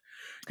to it.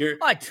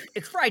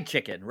 It's fried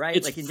chicken, right?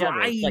 It's like in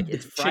general,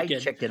 it's fried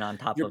chicken. chicken on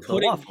top You're of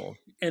putting the waffle.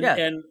 and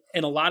Yeah.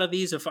 and a lot of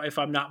these, if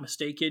I'm not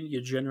mistaken,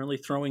 you're generally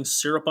throwing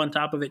syrup on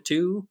top of it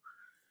too.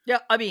 Yeah,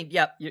 I mean,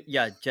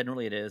 yeah.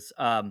 Generally, it is.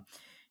 Like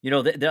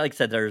I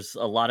said, there's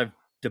a lot of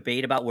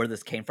debate about where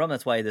this came from.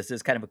 That's why this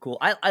is kind of a cool.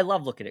 I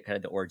love looking at kind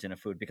of the origin of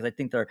food because I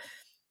think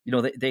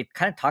they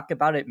kind of talk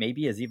about it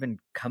maybe as even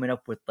coming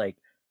up with like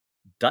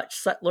Dutch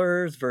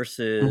settlers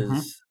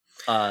versus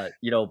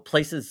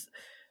places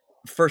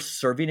first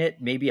serving it,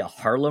 maybe a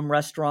Harlem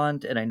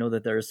restaurant, and I know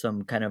that there's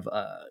some kind of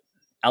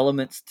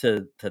elements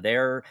to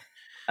their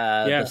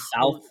the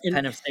South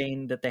kind of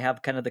saying that they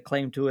have kind of the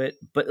claim to it,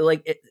 but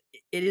like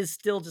it is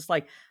still just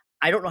like,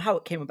 I don't know how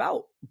it came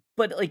about,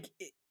 but like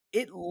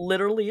it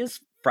literally is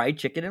fried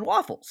chicken and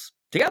waffles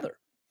together.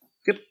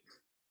 Yep.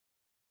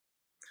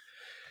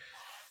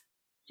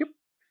 Yep.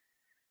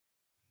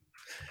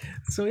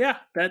 So yeah,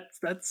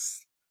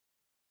 that's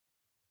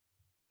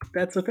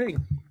a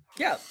thing.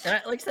 Yeah,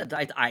 and like I said,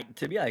 I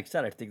to me, like I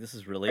said, I think this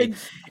is really, And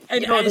I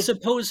I think,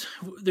 suppose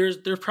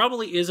there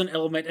probably is an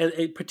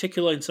element,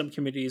 particular in some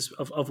communities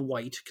of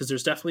white, because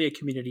there's definitely a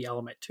community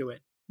element to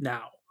it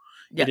now.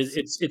 yes.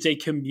 It's a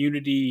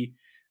community,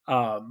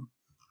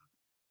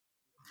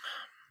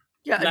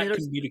 Yeah, I not mean,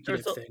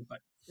 communicative thing, but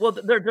well,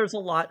 there's a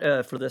lot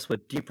for this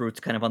with deep roots,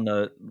 kind of on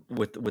the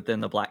within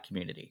the Black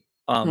community.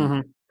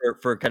 Mhm.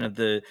 For kind of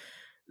the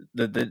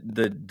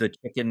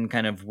chicken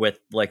kind of with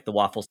like the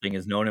waffles thing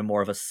is known in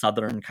more of a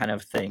southern kind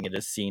of thing. It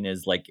is seen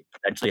as like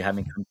potentially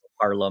having come from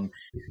Harlem.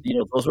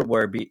 Those are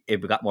where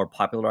it got more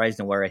popularized,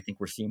 and where I think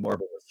we're seeing more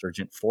of a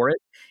resurgent for it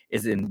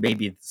is in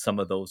maybe some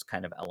of those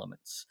kind of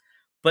elements.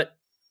 But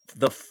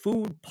the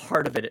food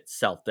part of it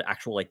itself, the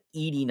actual like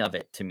eating of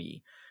it, to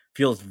me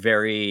feels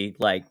very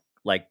like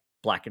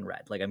Black and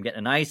red. Like I'm getting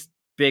a nice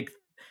big,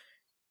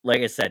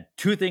 like I said,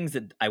 two things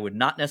that I would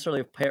not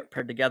necessarily have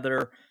paired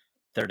together.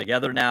 They're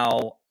together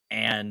now,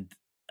 and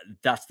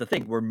that's the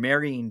thing. We're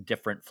marrying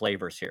different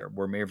flavors here.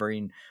 We're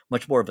marrying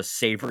much more of a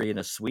savory and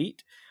a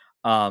sweet.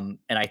 And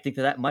I think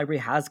that maybe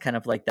has kind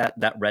of like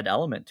that red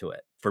element to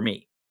it for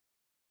me.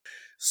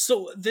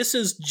 So this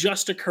is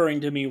just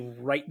occurring to me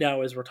right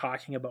now as we're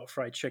talking about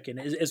fried chicken,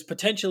 is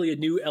potentially a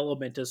new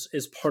element as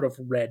part of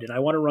red, and I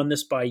want to run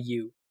this by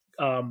you.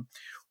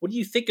 What do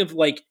you think of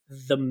like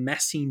the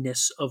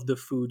messiness of the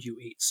food you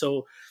eat?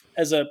 So,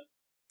 as a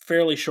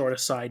fairly short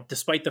aside,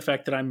 despite the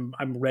fact that I'm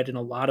red in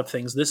a lot of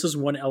things, this is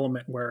one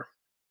element where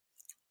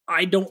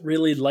I don't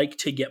really like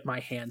to get my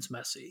hands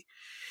messy.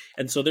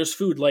 And so there's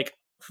food like,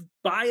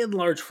 by and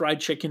large,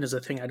 fried chicken is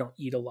a thing I don't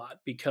eat a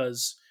lot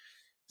because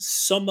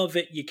some of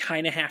it you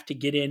kind of have to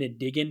get in and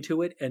dig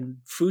into it, and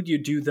food you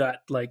do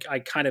that, like, I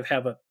kind of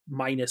have a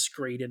minus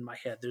grade in my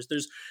head.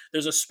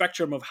 There's a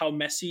spectrum of how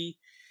messy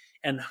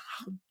and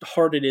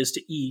hard it is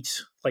to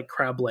eat, like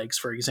crab legs,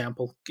 for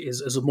example,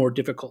 is a more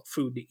difficult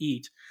food to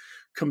eat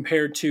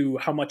compared to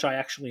how much I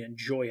actually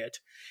enjoy it.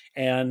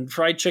 And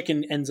fried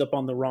chicken ends up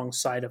on the wrong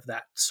side of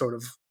that sort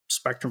of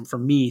spectrum for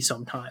me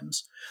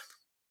sometimes.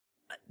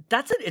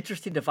 That's an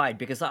interesting divide,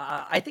 because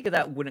I think of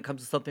that when it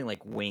comes to something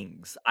like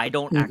wings. I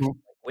don't actually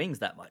Mhm. like wings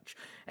that much,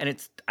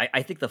 and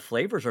I think the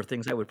flavors are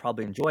things I would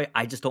probably enjoy.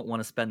 I just don't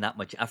want to spend that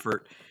much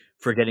effort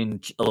for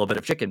getting a little bit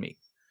of chicken meat.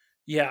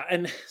 Yeah,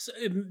 and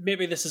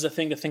maybe this is a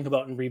thing to think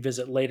about and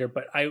revisit later.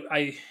 But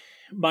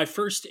my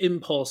first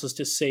impulse is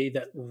to say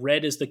that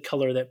red is the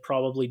color that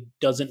probably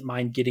doesn't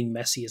mind getting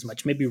messy as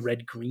much. Maybe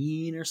red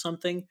green or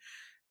something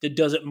that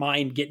doesn't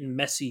mind getting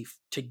messy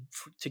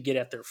to get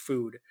at their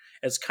food,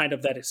 as kind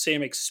of that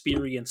same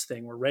experience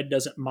thing where red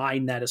doesn't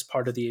mind that as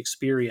part of the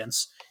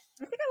experience.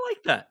 I think I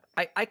like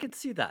that. I could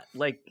see that.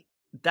 Like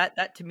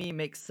that to me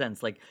makes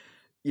sense. Like,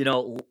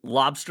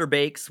 lobster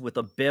bakes with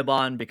a bib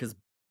on because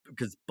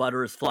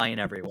butter is flying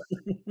everywhere.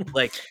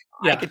 Like,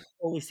 I Yeah. could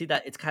totally see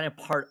that. It's kind of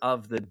part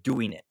of the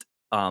doing it,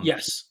 piece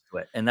Yes. to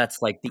it, and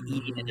that's like the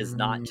eating it is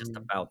not just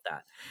Mm, about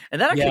that.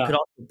 And that actually yeah. could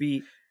also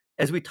be,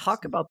 as we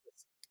talk about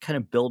this kind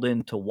of build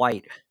into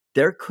white,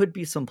 there could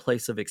be some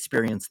place of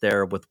experience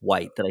there with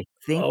white that I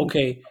think we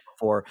Okay.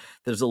 before.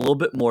 There's a little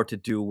bit more to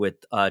do with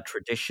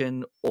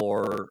tradition,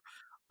 or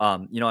I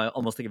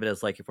almost think of it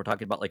as like if we're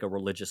talking about like a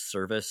religious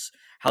service,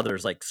 how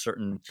there's like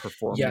certain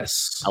performance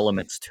Yes.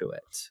 elements to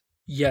it.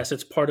 Yes,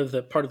 it's part of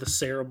the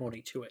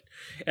ceremony to it,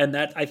 and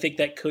that, I think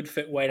that could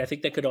fit white. I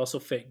think that could also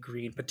fit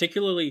green.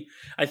 Particularly,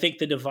 I think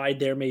the divide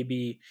there may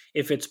be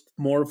if it's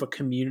more of a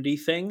community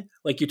thing,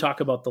 like you talk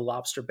about the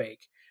lobster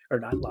bake, or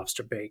not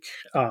lobster bake.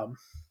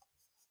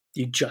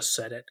 You just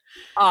said it.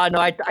 No,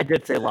 I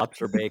did say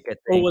lobster bake, I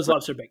Oh, it think, was but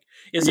lobster bake.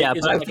 Is it yeah,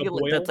 is but it I was like a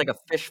thinking that's boil? like a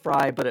fish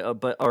fry,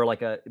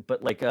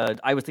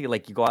 I was thinking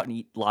like you go out and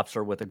eat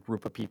lobster with a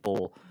group of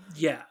people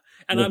Yeah,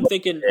 and with I'm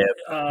thinking, a dip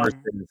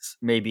versus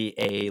maybe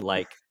a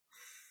like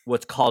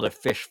what's called a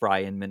fish fry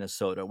in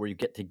Minnesota, where you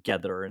get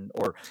together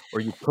or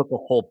you cook a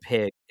whole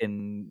pig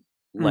in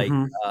like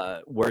mhm.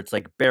 where it's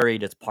like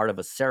buried as part of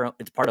a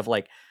it's part of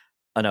like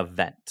an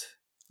event.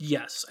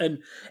 Yes,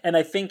 and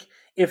I think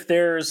if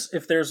there's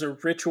a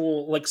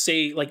ritual, like,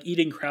 say, like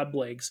eating crab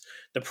legs,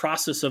 the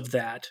process of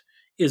that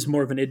is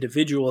more of an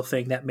individual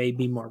thing that may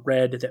be more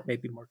red, that may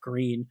be more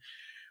green.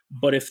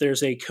 But if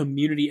there's a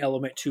community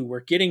element to,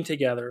 we're getting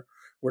together,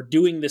 we're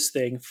doing this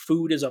thing,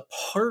 food is a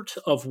part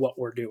of what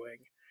we're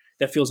doing,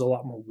 that feels a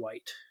lot more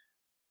white.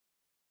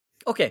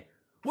 Okay.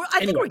 I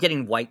think Anyway, we're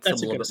getting white some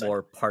that's a a little good bit aside.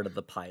 more part of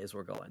the pie as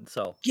we're going.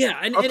 So, Yeah,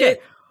 and okay,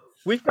 it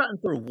we've gotten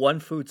through one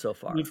food so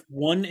far. we've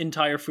one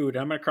entire food.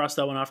 I'm gonna cross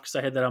that one off because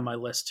I had that on my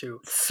list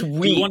too.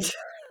 Do we want Sweet.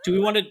 do we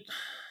want to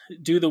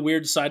do the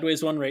weird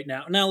sideways one right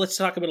now? Now let's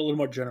talk about it a little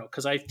more general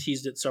because I've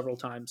teased it several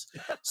times.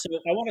 So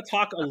I want to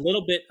talk a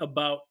little bit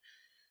about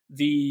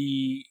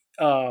the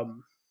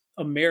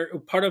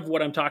part of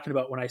what I'm talking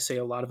about when I say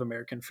a lot of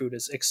American food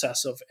is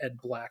excessive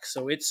and black.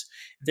 So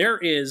there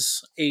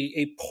is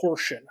a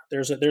portion,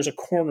 there's a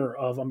corner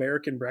of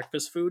American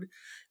breakfast food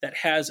that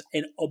has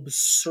an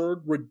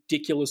absurd,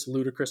 ridiculous,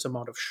 ludicrous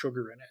amount of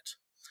sugar in it.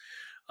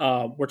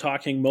 We're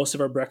talking most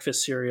of our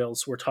breakfast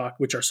cereals, which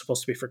are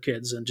supposed to be for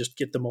kids and just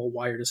get them all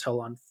wired as hell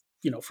on,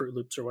 Fruit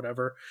Loops or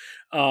whatever.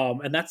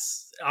 And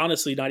that's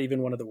honestly not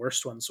even one of the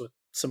worst ones with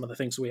some of the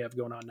things we have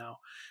going on now.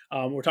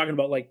 We're talking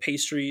about like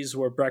pastries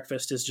where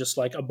breakfast is just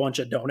like a bunch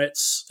of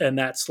donuts and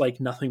that's like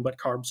nothing but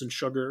carbs and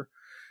sugar.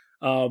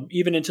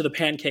 Even into the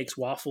pancakes,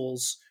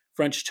 waffles,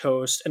 French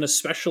toast, and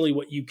especially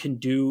what you can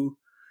do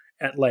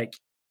at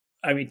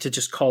to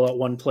just call out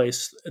one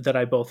place that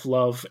I both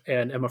love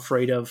and am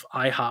afraid of,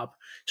 IHOP,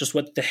 just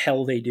what the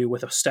hell they do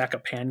with a stack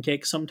of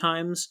pancakes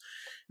sometimes.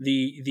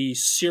 The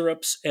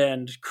syrups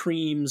and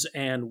creams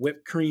and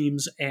whipped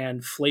creams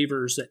and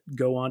flavors that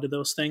go onto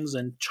those things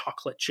and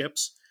chocolate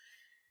chips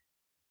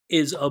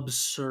is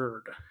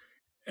absurd.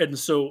 And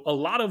so a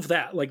lot of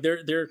that, like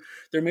there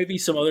may be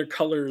some other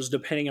colors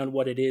depending on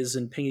what it is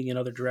and pinging in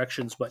other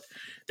directions, but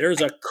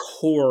there's a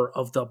core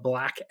of the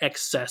black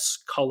excess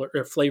color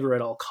or flavor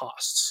at all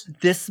costs.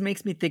 This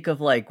makes me think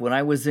of like when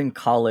I was in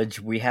college,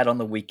 we had on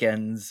the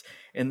weekends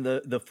in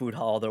the food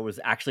hall, there was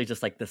actually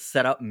just like the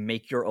setup,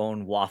 make your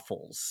own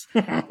waffles,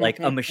 like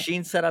a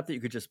machine setup that you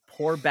could just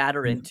pour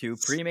batter into,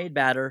 pre-made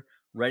batter,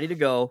 ready to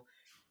go.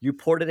 You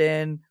poured it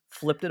in,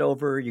 flipped it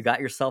over, you got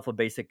yourself a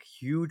basic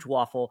huge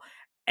waffle.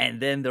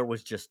 And then there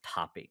was just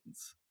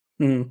toppings.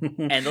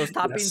 And those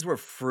toppings were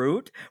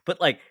fruit,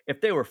 but like if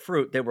they were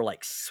fruit, they were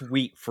like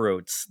sweet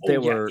fruits. They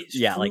were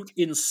fruit like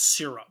in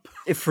syrup.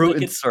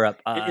 Fruit in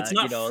syrup. It's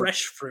not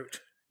fresh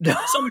fruit.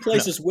 Some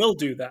places will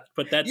do that,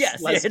 but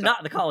that's not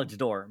in the college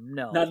dorm.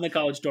 No, not in the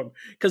college dorm,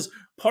 because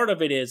part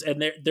of it is,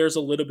 and there's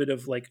a little bit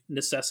of like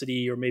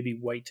necessity or maybe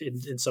white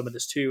in some of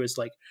this too. Is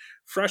like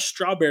fresh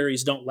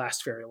strawberries don't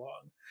last very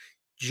long.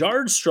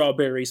 Jarred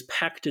strawberries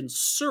packed in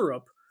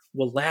syrup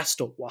will last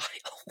a while.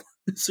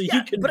 So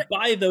you can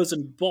buy those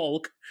in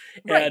bulk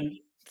and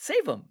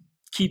save them.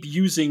 Keep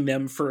using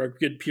them for a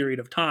good period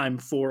of time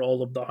for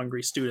all of the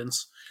hungry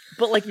students.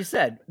 But like you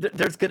said,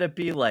 there's going to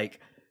be like,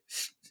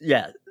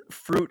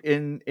 fruit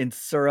in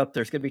syrup.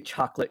 There's going to be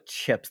chocolate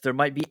chips. There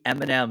might be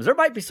M&Ms. There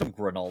might be some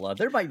granola.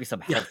 There might be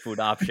some health food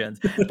options.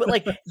 But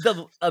like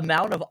the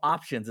amount of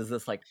options is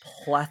this like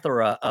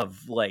plethora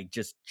of like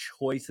just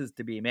choices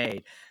to be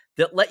made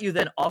that let you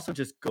then also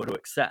just go to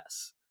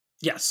excess.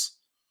 Yes.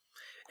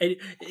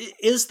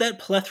 Is that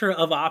plethora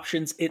of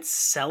options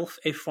itself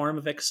a form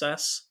of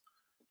excess?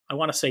 I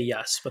want to say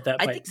yes, but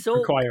that might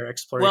require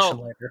exploration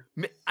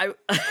later.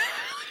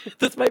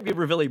 This might be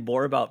revealing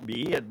more about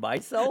me and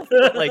myself.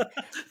 But like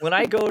when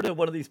I go to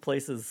one of these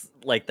places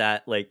like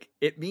that, like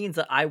it means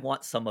that I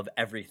want some of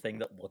everything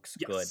that looks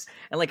good.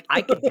 And like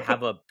I could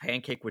have a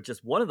pancake with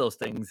just one of those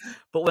things,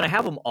 but when I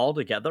have them all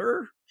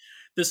together,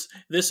 this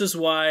is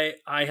why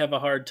I have a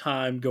hard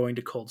time going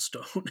to Cold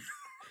Stone.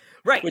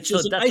 Right. Which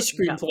is an ice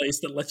cream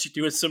place that lets you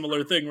do a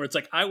similar thing where it's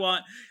like, I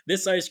want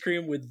this ice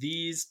cream with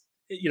these,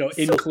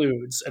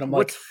 includes. And I'm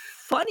what's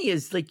funny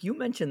is like you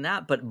mentioned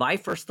that, but my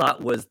first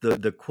thought was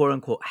the quote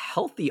unquote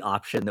healthy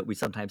option that we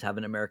sometimes have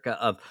in America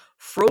of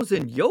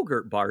frozen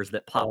yogurt bars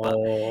that pop up.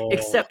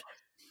 Except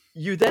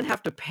you then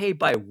have to pay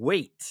by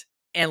weight.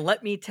 And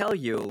let me tell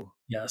you,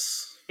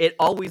 yes, it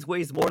always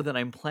weighs more than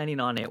I'm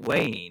planning on it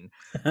weighing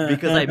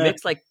because I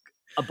mix like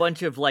a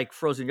bunch of like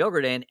frozen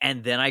yogurt in,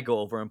 and then I go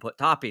over and put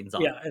toppings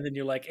on. Yeah, and then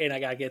you're like, and I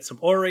gotta get some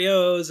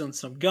Oreos and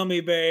some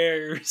gummy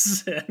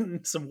bears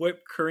and some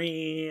whipped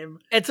cream.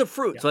 It's a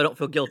fruit, so I don't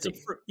feel guilty.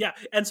 Yeah,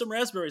 and some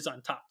raspberries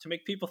on top to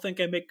make people think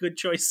I make good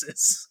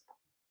choices.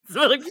 So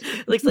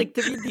like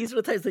to me, these are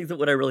the types of things that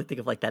when I really think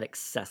of like that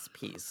excess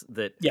piece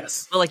that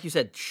but like you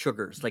said,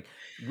 sugars. Like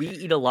we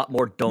eat a lot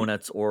more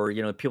donuts, or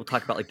people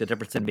talk about like the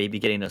difference in maybe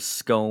getting a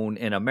scone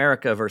in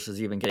America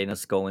versus even getting a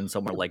scone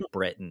somewhere like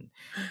Britain.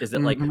 Is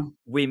that like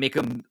we make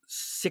them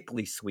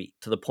sickly sweet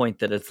to the point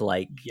that it's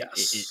like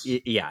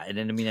and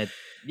then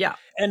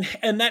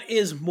and that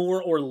is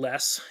more or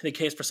less the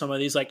case for some of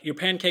these. Like your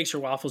pancakes,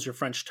 your waffles, your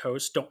French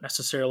toast don't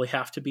necessarily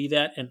have to be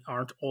that, and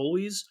aren't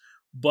always.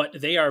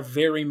 But they are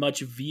very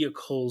much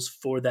vehicles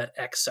for that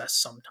excess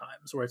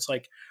sometimes, where it's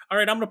like, all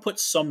right, I'm going to put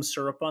some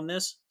syrup on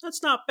this.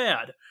 That's not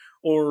bad.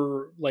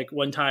 Or like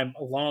one time,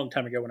 a long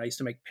time ago, when I used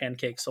to make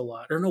pancakes a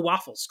lot, or no,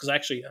 waffles, because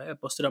actually I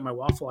busted out my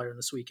waffle iron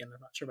this weekend.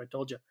 I'm not sure if I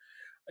told you.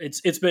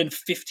 It's been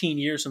 15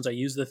 years since I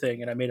used the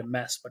thing, and I made a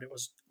mess, but it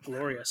was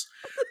glorious.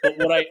 But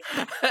what I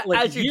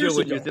like as you do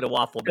when you did a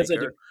waffle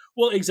maker.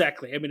 Well,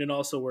 exactly. I mean, and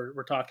also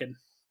we're talking,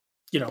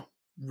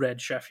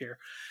 red chef here,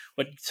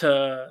 but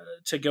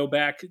to go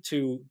back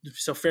to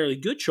fairly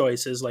good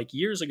choices, like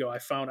years ago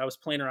I was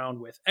playing around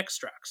with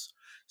extracts,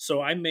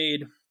 so I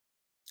made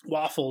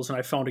waffles and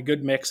I found a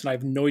good mix, and I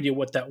have no idea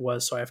what that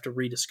was, so I have to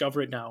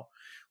rediscover it now,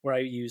 where I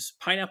use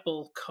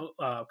pineapple,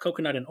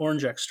 coconut, and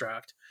orange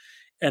extract,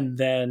 and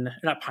then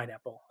not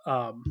pineapple,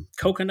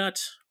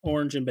 coconut,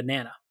 orange, and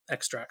banana,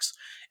 extracts.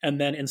 And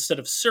then instead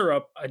of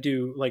syrup, I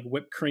do like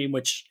whipped cream,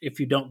 which if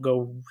you don't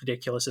go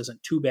ridiculous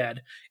isn't too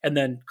bad, and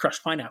then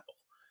crushed pineapple.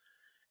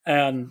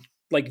 And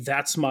like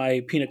that's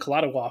my pina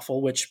colada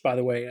waffle, which by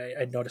the way,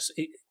 I noticed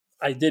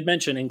I did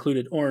mention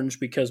included orange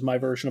because my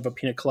version of a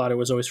pina colada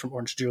was always from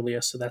Orange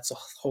Julius, so that's a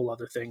whole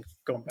other thing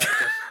going back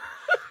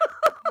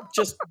to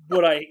just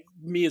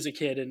me as a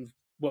kid and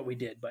what we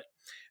did. But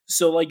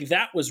so like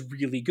that was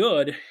really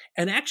good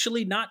and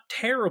actually not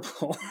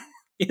terrible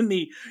in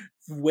the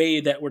way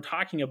that we're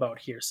talking about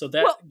here. So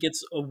that Well,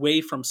 gets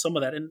away from some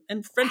of that.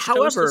 And French toast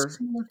is however, a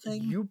similar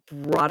thing. you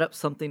brought up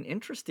something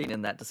interesting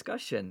in that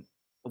discussion,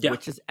 Yeah.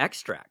 which is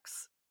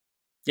extracts.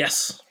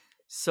 Yes.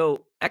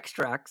 So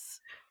extracts,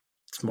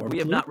 It's more we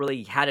have not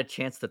really had a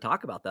chance to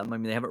talk about them. I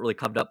mean, they haven't really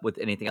come up with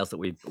anything else that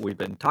we've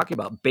been talking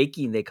about.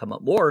 Baking, they come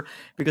up more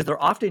because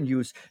they're often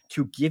used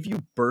to give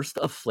you burst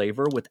of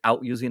flavor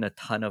without using a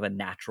ton of a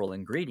natural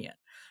ingredient.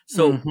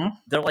 So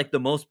they're like the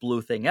most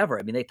blue thing ever.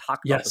 I mean, they talk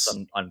about this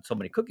on so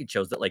many cooking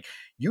shows that like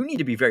you need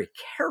to be very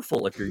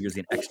careful if you're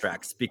using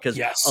extracts because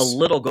a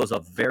little goes a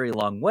very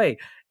long way.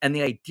 And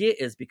the idea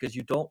is because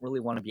you don't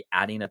really want to be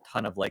adding a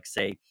ton of like,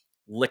 say,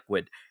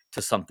 liquid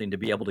to something to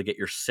be able to get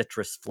your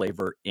citrus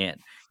flavor in.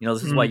 You know,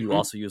 this is why you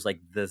also use like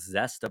the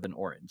zest of an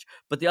orange.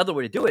 But the other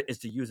way to do it is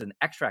to use an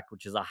extract,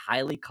 which is a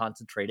highly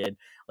concentrated,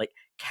 like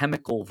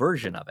chemical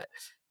version of it.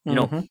 You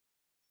know,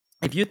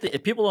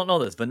 if people don't know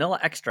this, vanilla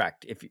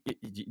extract. Do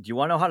you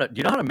want to know how to? Do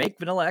you know how to make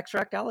vanilla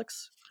extract,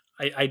 Alex?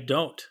 I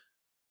don't.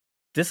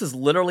 This is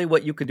literally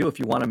what you could do if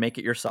you want to make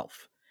it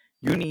yourself.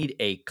 You need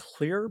a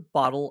clear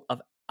bottle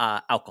of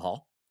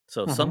alcohol.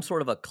 So some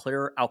sort of a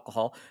clear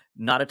alcohol,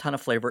 not a ton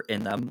of flavor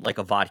in them, like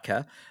a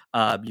vodka.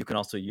 You can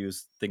also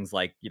use things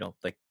like, you know,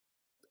 like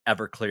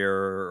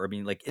Everclear. I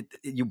mean, like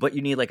but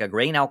you need like a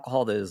grain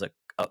alcohol that is a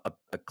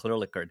clear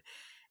liquid,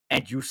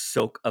 and you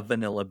soak a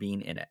vanilla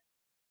bean in it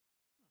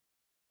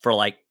for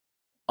like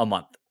a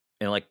month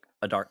in like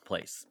a dark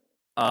place.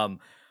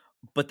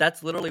 But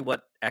that's literally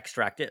what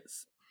extract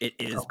is. It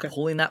is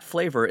pulling that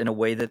flavor in a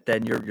way that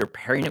then you're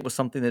pairing it with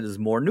something that is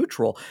more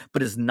neutral,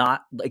 but is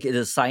not like it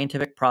is a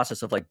scientific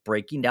process of like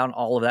breaking down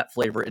all of that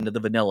flavor into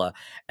the vanilla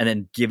and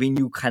then giving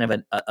you kind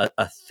of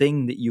a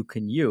thing that you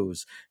can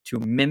use to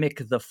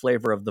mimic the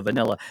flavor of the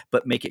vanilla,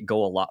 but make it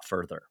go a lot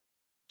further.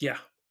 Yeah.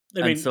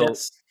 I mean,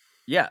 that's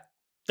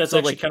so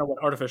actually kind of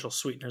what artificial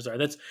sweeteners are.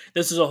 This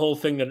is a whole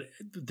thing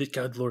that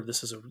God Lord,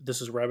 this is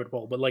a rabbit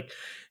hole. But like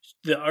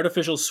the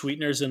artificial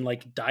sweeteners in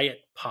like diet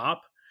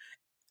pop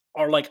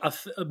are like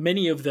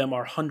many of them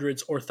are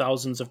hundreds or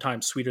thousands of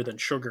times sweeter than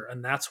sugar,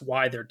 and that's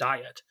why they're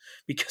diet,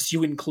 because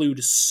you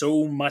include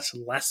so much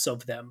less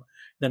of them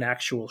than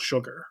actual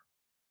sugar.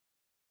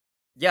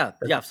 Yeah.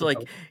 So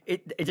like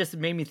it just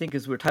made me think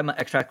as we were talking about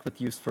extract with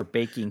use for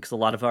baking, because a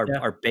lot of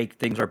our baked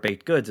things are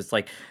baked goods. It's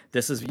like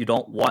you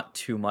don't want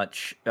too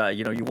much.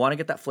 You know, you want to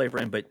get that flavor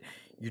in, but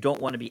you don't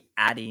want to be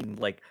adding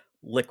like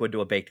liquid to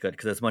a baked good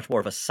because it's much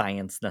more of a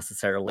science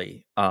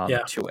necessarily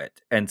to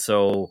it. And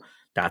so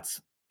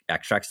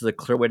extracts is a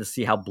clear way to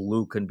see how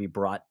blue can be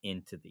brought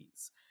into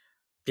these.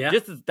 Yeah,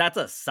 that's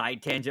a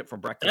side tangent from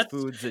breakfast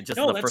foods. It's just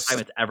the first time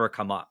it's ever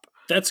come up.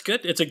 That's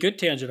good. It's a good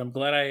tangent. I'm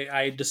glad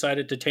I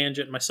decided to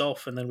tangent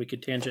myself, and then we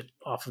could tangent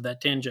off of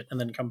that tangent and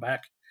then come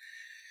back.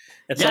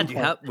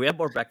 We have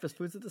more breakfast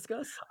foods to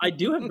discuss? I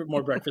do have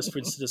more breakfast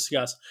foods to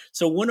discuss.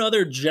 So one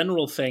other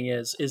general thing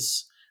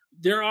is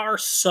there are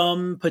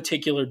some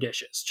particular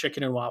dishes.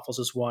 Chicken and waffles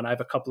is one. I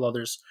have a couple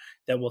others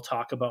that we'll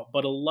talk about,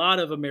 but a lot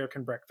of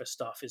American breakfast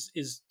stuff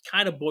is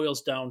kind of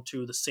boils down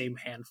to the same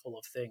handful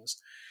of things.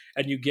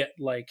 And you get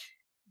like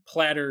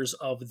platters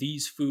of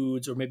these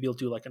foods, or maybe you'll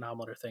do like an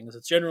omelet or things.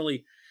 It's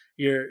generally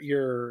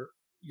your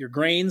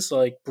grains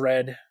like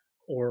bread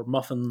or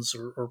muffins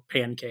or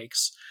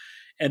pancakes,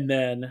 and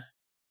then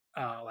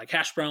like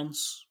hash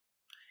browns,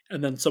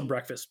 and then some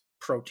breakfast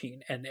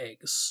protein and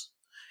eggs.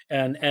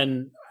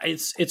 And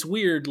it's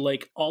weird,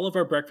 like all of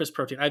our breakfast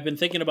protein, I've been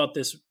thinking about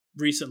this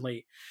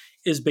recently,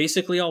 is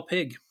basically all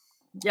pig.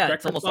 Yeah,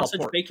 breakfast it's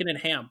sausage, bacon, and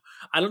ham.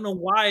 I don't know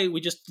why we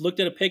just looked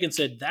at a pig and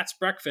said that's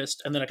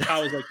breakfast, and then a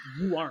cow is like,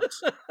 you aren't.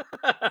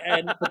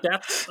 But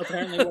that's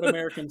apparently what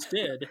Americans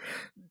did.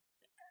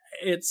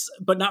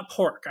 But not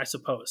pork, I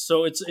suppose.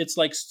 So it's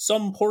like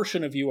some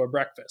portion of you are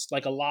breakfast,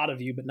 like a lot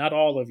of you, but not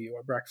all of you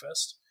are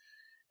breakfast.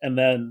 And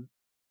then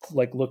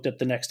like looked at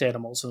the next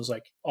animals and was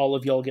like, all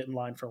of y'all get in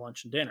line for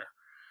lunch and dinner.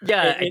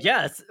 Yeah,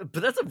 yes,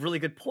 but that's a really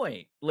good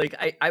point. Like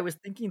I was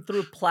thinking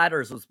through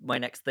platters was my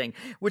next thing,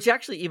 which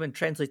actually even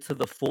translates to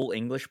the full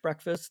English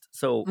breakfast.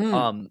 So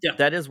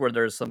that is where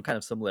there's some kind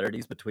of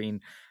similarities between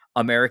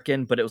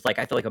American, but it was like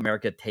I feel like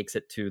America takes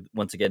it to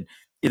once again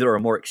either a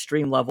more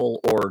extreme level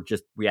or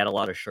just we add a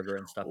lot of sugar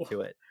and stuff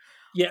to it.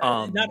 You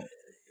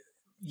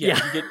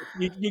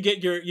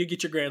get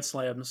your Grand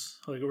Slams.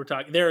 Like we're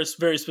talking, there's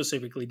very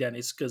specifically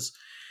Denny's because,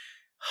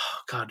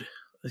 oh God.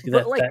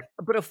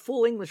 But a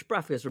full English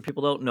breakfast, where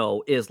people don't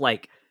know, is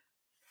like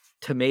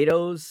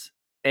tomatoes,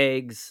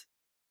 eggs,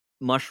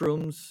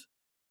 mushrooms,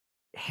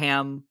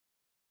 ham,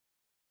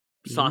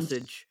 beans,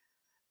 sausage,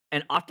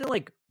 and often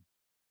like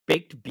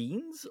baked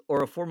beans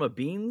or a form of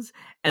beans,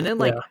 and then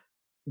Yeah.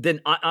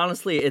 then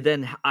honestly,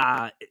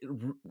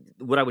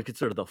 what I would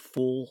consider the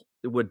full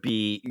would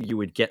be you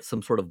would get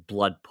some sort of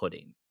blood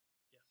pudding.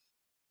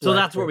 So Right.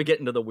 that's where Right. we get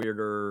into the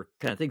weirder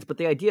kind of things. But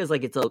the idea is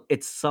like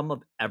it's some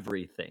of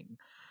everything.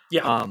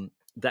 Yeah.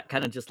 That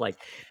kind of just like,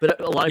 but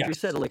a lot of you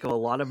said Yes. like a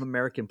lot of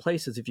American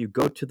places, if you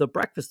go to the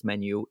breakfast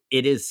menu,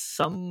 it is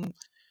some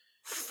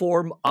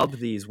form of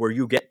these where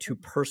you get to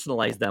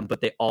personalize them,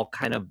 but they all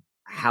kind of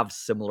have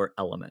similar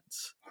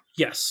elements.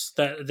 Yes,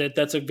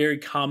 that's a very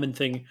common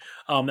thing.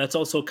 That's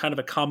also kind of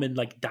a common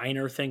like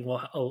diner thing.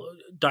 Well,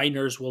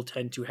 diners will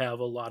tend to have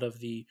a lot of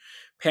the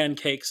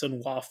pancakes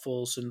and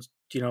waffles and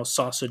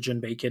sausage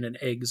and bacon and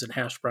eggs and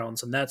hash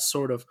browns, and that's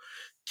sort of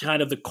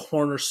kind of the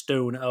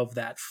cornerstone of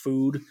that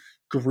food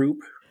group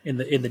in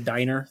the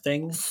diner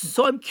thing.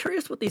 So I'm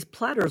curious with these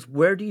platters,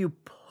 where do you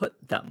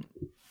put them?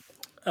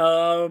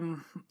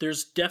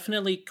 There's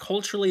definitely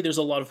culturally there's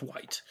a lot of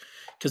white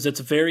because it's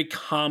very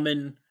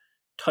common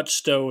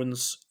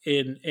touchstones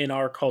in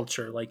our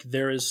culture. Like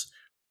there is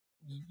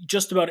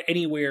just about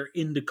anywhere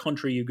in the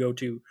country you go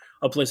to,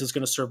 a place that's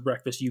going to serve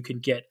breakfast, you can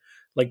get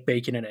like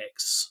bacon and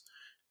eggs.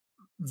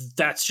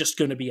 That's just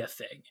going to be a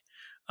thing.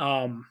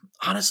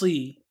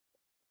 Honestly,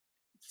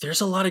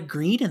 there's a lot of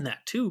green in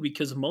that too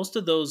because most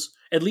of those,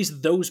 at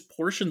least those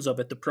portions of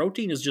it, the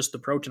protein is just the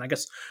protein. I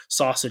guess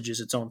sausage is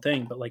its own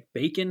thing, but like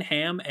bacon,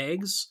 ham,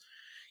 eggs,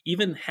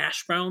 even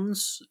hash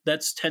browns,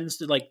 that's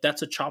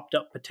a chopped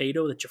up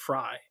potato that you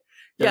fry.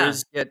 There Yeah,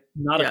 is yeah,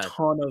 not a yeah.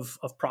 ton of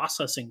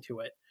processing to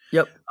it.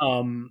 Yep.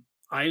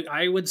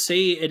 I would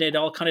say it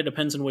all kind of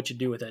depends on what you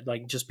do with it.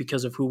 Like just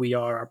because of who we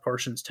are, our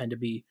portions tend to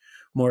be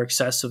more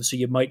excessive. So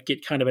you might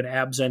get kind of an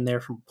abs in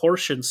there from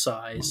portion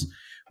size,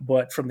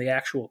 but from the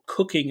actual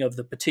cooking of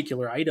the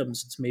particular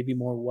items, it's maybe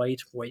more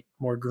white,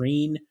 more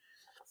green,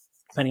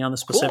 depending on the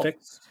Cool.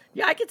 specifics.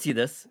 Yeah, I can see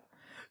this.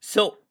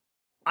 So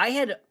I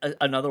had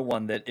another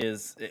one that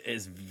is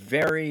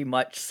very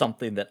much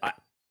something that I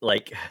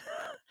like.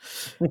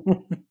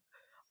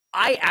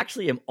 I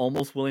actually am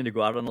almost willing to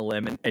go out on a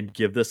limb and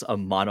give this a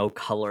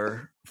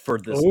monocolor for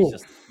this Oh,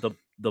 just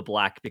the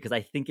black because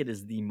I think it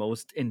is the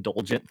most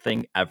indulgent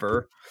thing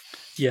ever.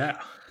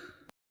 yeah.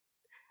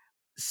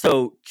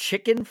 So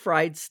chicken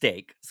fried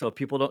steak. So if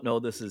people don't know,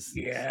 this is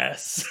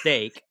Yes.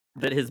 steak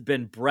that has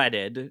been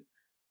breaded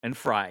and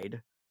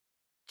fried.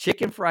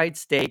 Chicken fried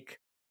steak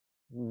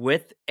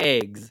with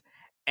eggs,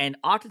 and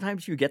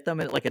oftentimes you get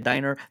them at like a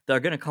diner. They're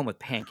going to come with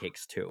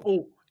pancakes too.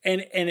 Oh,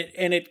 and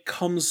it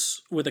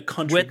comes with a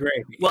country With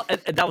gravy. well,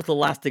 and that was the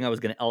last thing I was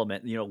going to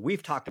element. You know,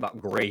 we've talked about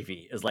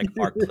gravy as like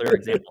our clear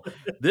example.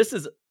 This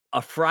is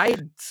a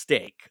fried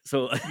steak.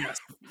 So, Yes.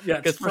 Yeah,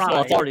 it's because first of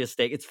all, it's fried. already a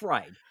steak. It's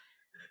fried,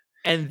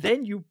 and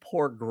then you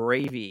pour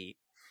gravy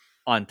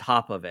on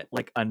top of it,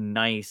 like a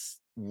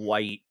nice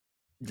white,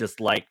 just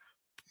like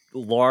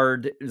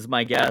lard is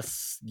my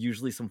guess.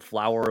 Usually some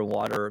flour and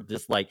water.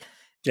 Just like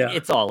Yeah.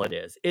 it's all it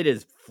is. It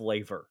is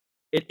flavor.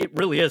 It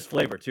really is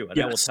flavor too. And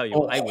I will Yes. tell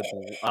you, Oh, I would.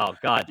 Oh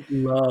God,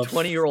 love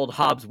 20-year-old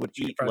Hobbs would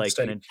chicken eat fried like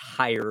an steak.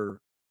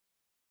 entire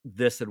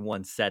this in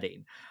one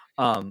setting.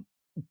 Um,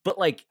 but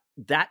like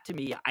that to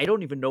me, I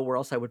don't even know where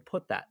else I would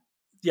put that.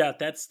 Yeah,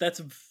 that's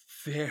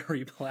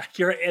very black.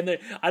 You're right, and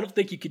I don't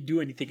think you could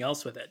do anything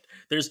else with it.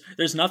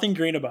 There's nothing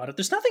green about it.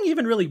 There's nothing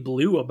even really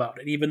blue about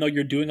it. Even though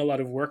you're doing a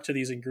lot of work to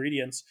these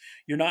ingredients,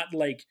 you're not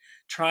like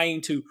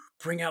trying to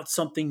bring out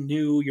something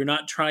new. You're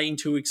not trying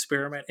to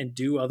experiment and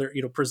do other,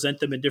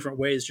 present them in different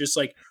ways. Just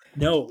like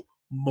no,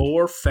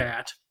 more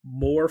fat,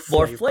 more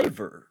More flavor.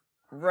 flavor.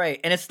 Right.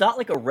 And it's not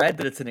like a red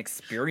that it's an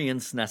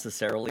experience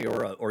necessarily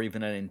or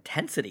even an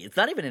intensity. It's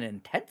not even an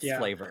intense Yeah,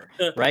 flavor,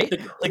 the right? the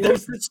Like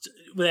there's closest,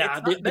 yeah,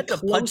 it's the not the meant to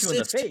punch you in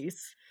the closest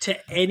face.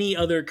 to any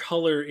other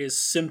color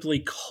is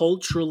simply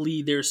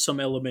culturally there's some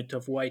element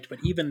of white, but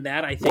even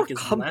that I More think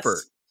is comfort.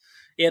 less.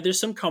 Yeah, there's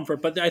some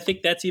comfort, but I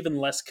think that's even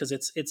less because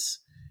it's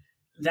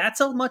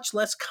that's a much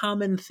less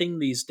common thing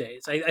these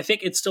days. I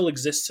think it still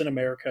exists in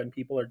America and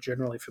people are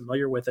generally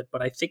familiar with it,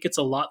 but I think it's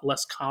a lot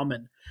less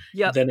common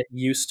Yep. than it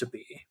used to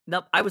be.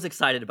 Nope. I was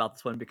excited about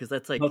this one because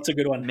that's like, That's a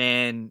good one.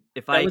 man,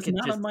 if That I was could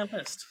not on just my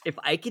list. if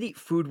I could eat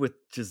food with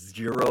just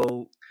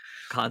zero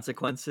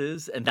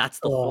consequences, and that's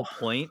the Oh, whole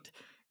point,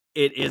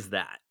 it is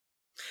that.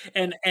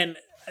 and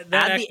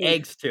that Add the actually,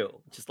 eggs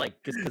too. Just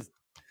like just because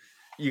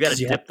you got to because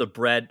you have dip the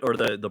bread or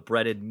the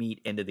breaded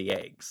meat into the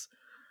eggs.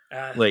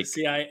 Like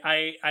see,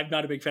 I'm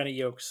not a big fan of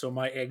yolks, so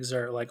my eggs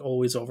are like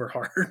always over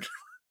hard.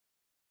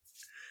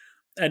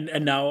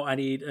 And now I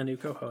need a new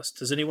co-host.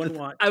 Does anyone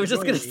want I to was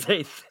just join gonna me?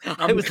 say,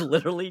 I Um, was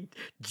literally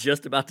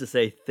just about to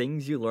say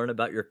things you learn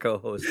about your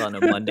co-host on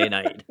a Monday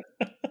night.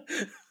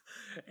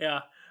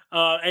 yeah.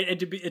 And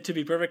to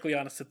be perfectly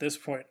honest, at this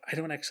point, I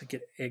don't actually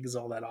get eggs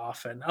all that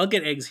often. I'll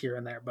get eggs here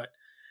and there, but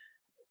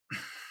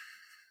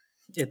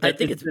it, I that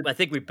think it, it's. I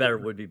think would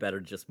be better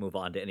to just move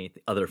on to any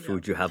other yeah.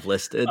 food you have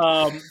listed.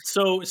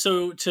 So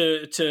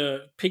to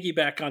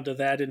piggyback onto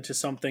that into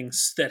something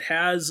that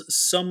has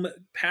some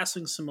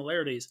passing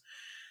similarities,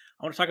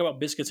 I want to talk about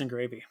biscuits and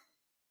gravy.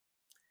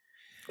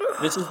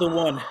 This is the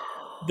one.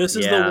 This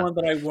is the Yeah. one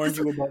that I warned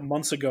This you about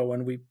months ago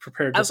when we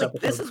prepared I was this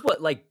like, this episode. is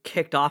what like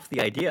kicked off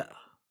the idea.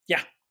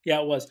 Yeah,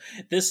 yeah, it was.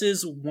 This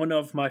is one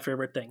of my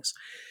favorite things.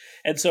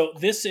 And so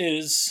this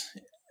is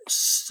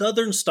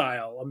Southern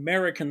style,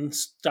 American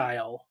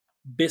style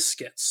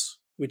biscuits,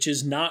 which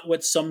is not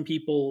what some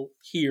people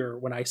hear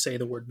when I say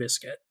the word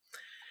biscuit,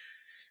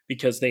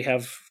 because they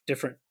have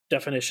different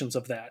definitions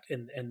of that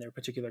in their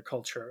particular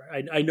culture.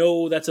 I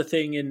know that's a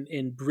thing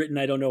in Britain.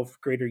 I don't know if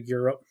Greater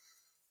Europe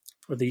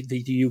or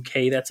the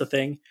UK that's a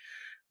thing.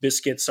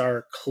 Biscuits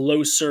are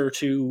closer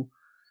to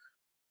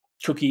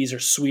cookies or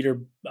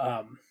sweeter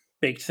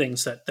baked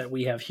things that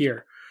we have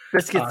here.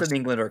 Biscuits in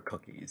England are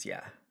cookies,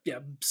 yeah. Yeah,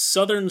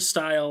 Southern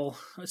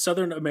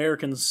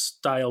American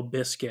style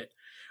biscuit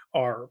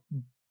are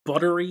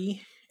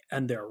buttery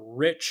and they're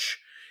rich.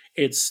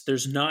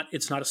 It's not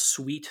a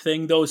sweet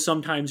thing, though.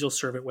 Sometimes you'll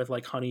serve it with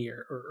like honey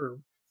or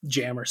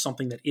jam or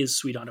something that is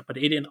sweet on it, but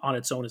on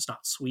its own is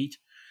not sweet.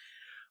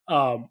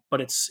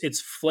 But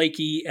it's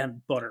flaky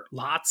and butter,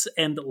 lots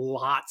and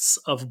lots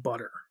of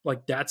butter.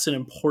 Like that's an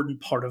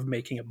important part of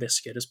making a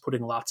biscuit, is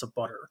putting lots of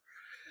butter.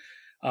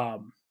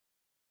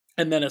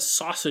 And then a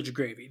sausage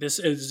gravy. This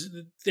is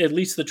at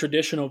least the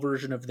traditional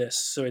version of this.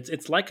 So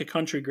it's like a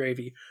country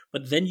gravy,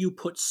 but then you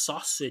put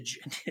sausage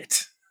in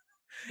it.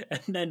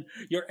 And then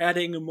you're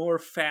adding more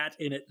fat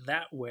in it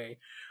that way.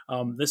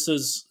 This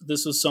is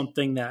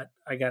something that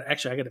I got.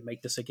 Actually, I got to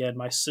make this again.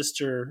 My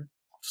sister's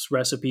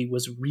recipe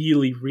was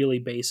really, really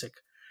basic.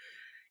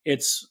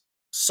 It's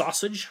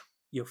sausage.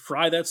 You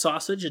fry that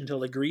sausage until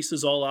the grease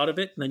is all out of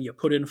it, and then you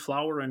put in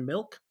flour and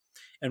milk.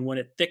 And when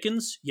it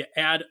thickens, you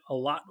add a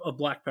lot of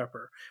black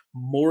pepper,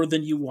 more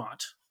than you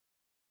want.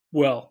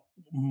 Well,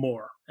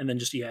 more. And then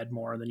just you add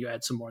more, and then you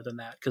add some more than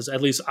that. Because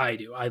at least I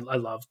do. I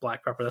love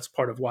black pepper. That's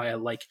part of why I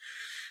like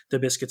the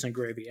biscuits and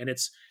gravy. And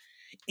it's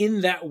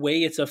in that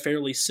way, it's a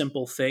fairly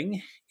simple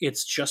thing.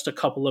 It's just a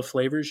couple of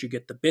flavors. You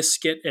get the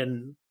biscuit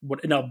and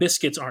what. Now,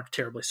 biscuits aren't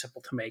terribly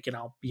simple to make. And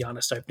I'll be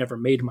honest, I've never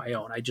made my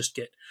own. I just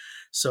get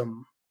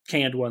some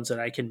canned ones that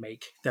I can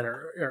make that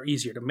are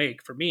easier to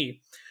make for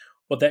me.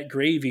 But that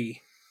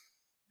gravy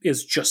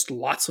is just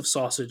lots of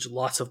sausage,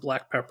 lots of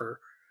black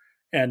pepper,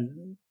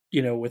 and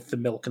with the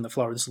milk and the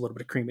flour, there's a little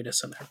bit of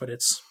creaminess in there. But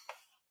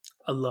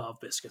I love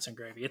biscuits and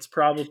gravy. It's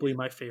probably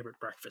my favorite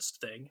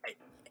breakfast thing.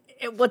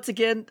 And once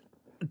again,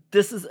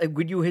 this is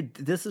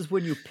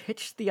when you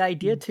pitched the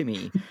idea to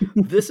me.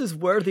 This is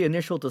where the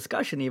initial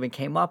discussion even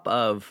came up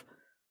of,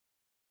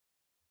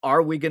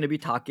 are we going to be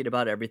talking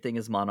about everything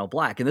as mono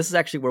black? And this is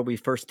actually where we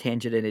first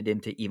tangented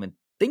into even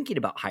thinking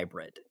about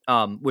hybrid,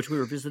 which we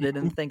revisited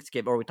in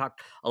Thanksgiving, or we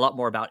talked a lot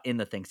more about in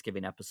the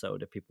Thanksgiving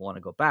episode if people want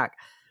to go back.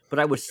 But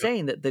I was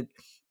saying that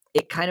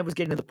it kind of was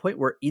getting to the point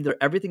where either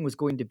everything was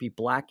going to be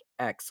black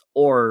X,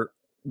 or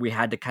we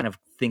had to kind of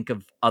think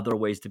of other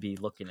ways to be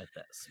looking at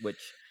this,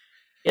 which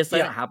is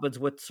that happens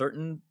with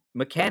certain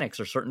mechanics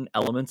or certain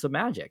elements of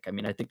Magic. I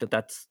mean, I think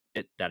that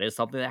is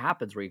something that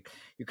happens where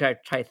you kind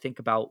of try to think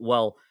about,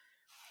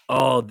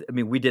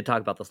 we did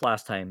talk about this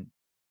last time,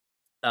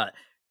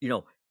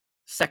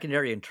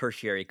 secondary and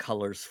tertiary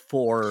colors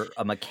for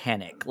a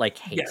mechanic like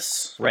haste,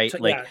 yes, right?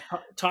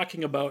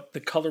 Talking about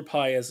the color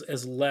pie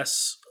as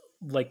less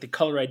like the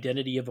color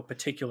identity of a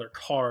particular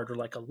card, or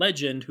like a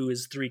legend who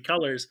is 3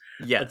 colors.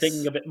 Yes, but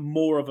thinking of it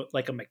more of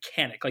like a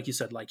mechanic, like you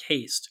said, like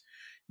haste,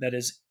 that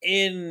is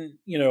in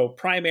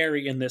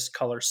primary in this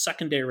color,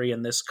 secondary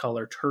in this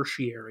color,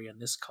 tertiary in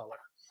this color,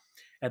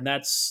 and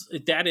that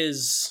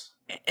is.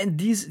 And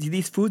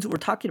these foods that we're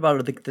talking about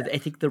are I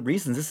think the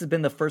reasons. This has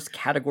been the first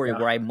category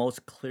where I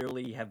most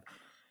clearly have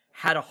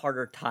had a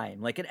harder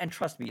time. And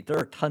trust me, there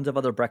are tons of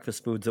other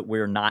breakfast foods that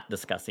we're not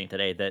discussing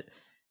today, that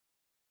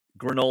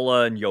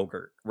granola and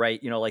yogurt,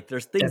 right?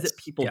 There's things that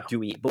people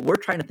do eat, but we're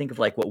trying to think of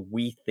like what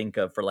we think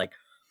of for like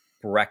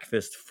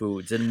breakfast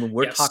foods. And when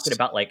we're talking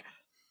about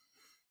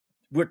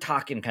we're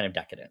talking kind of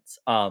decadence.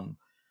 I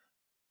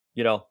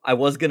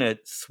was gonna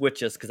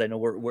switch us because I know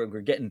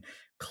we're getting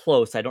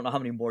close. I don't know how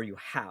many more you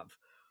have,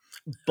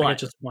 but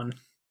just one.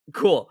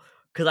 Cool,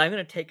 because I'm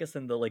gonna take us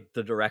in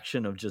the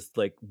direction of just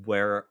like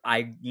where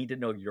I need to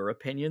know your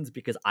opinions,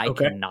 because I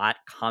cannot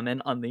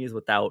comment on these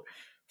without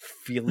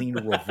feeling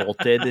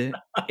revolted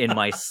in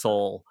my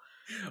soul.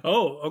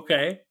 Oh,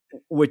 okay.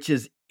 Which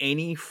is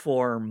any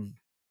form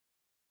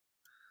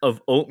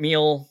of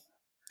oatmeal,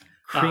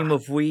 cream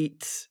of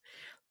wheat,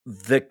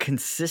 the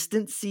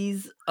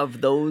consistencies of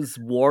those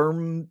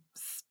warm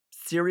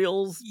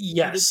cereals.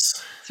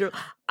 Yes.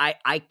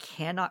 I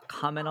cannot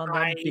comment on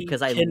them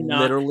because I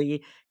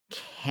literally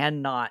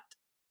cannot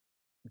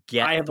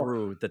get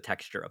through the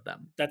texture of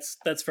them.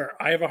 That's fair.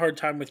 I have a hard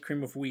time with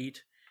cream of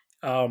wheat.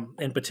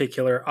 In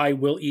particular, I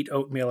will eat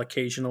oatmeal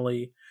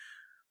occasionally.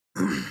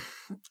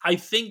 I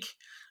think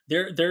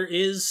there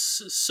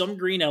is some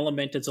green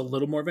element. It's a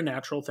little more of a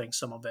natural thing.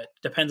 Some of it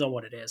depends on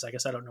what it is. I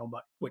guess I don't know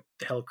what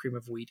the hell cream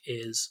of wheat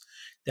is.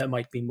 That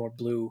might be more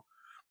blue,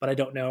 but I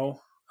don't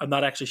know. I'm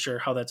not actually sure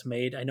how that's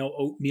made. I know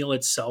oatmeal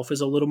itself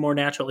is a little more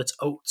natural. It's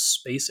oats,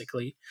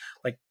 basically,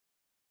 like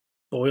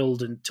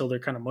boiled until they're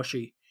kind of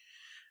mushy.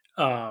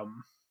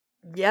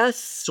 Yes.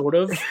 sort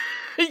of.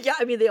 Yeah,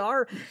 I mean, they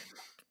are.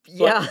 But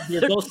Yeah,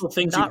 there's also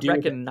things you not do with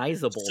it.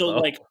 recognizable. So, though.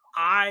 like,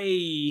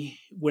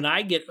 when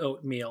I get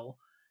oatmeal,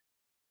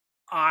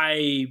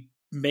 I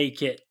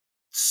make it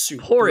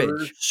super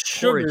Porridge.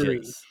 sugary.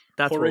 Porridges.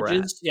 That's where we're at.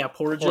 Porridges, yeah,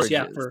 porridges,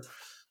 yeah,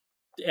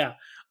 yeah.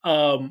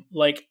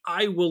 Like,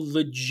 I will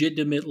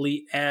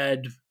legitimately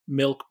add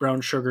milk,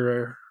 brown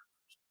sugar,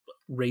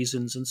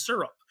 raisins, and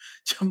syrup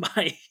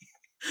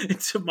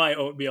to my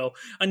oatmeal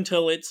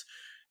until it's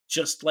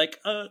just like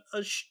a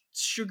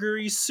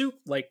sugary soup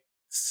like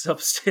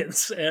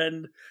substance,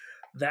 and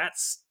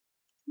that's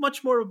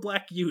much more of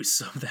black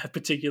use of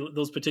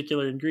those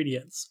particular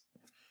ingredients.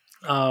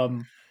 I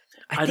think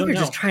don't you're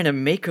know. just trying to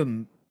make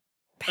them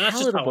That's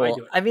just how I palatable.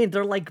 do it. I mean,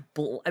 they're like.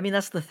 I mean,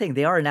 that's the thing.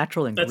 They are a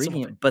natural That's some of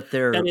ingredient, it. but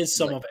they're That is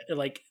some like, of it.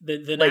 Like the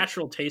like-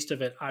 natural taste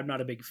of it, I'm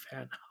not a big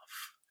fan of.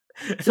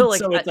 So, like,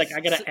 so it's like I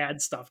gotta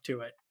add stuff to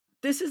it.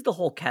 this is the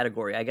whole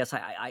category. I guess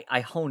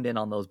I honed in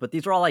on those, but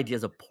these are all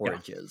ideas of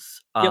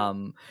porridges. Yep.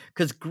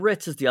 Because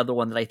grits is the other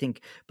one that I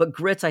think, but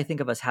grits I think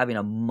of as having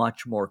a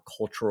much more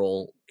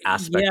cultural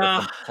aspect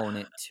or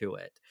component to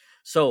it.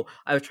 So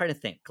I was trying to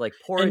think, like,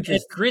 porridge and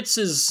grits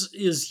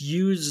is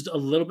used a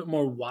little bit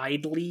more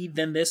widely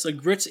than this. Like,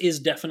 grits is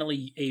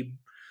definitely a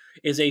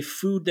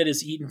food that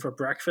is eaten for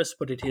breakfast,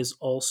 but it has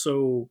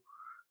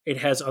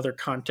other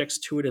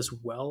context to it as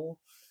well.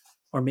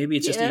 Or maybe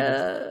it's just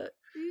eaten.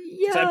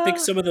 I think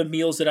some of the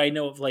meals that I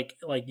know of, like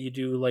you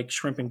do like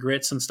shrimp and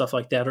grits and stuff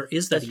like that, or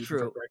is that eaten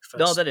for breakfast?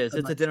 No, that is.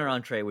 It's a dinner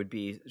entree would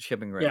be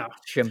shrimp and grits. Yeah.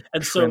 Shrimp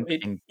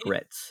and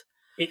grits.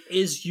 It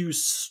is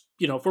used,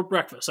 for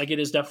breakfast. Like, it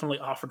is definitely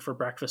offered for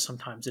breakfast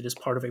sometimes. It is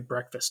part of a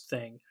breakfast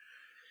thing.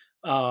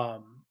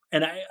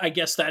 And I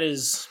guess that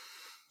is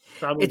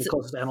probably the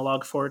closest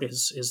analog for it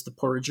is the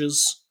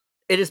porridges.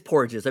 It is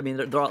porridges. I mean,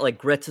 they're all, like,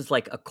 grits is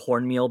like a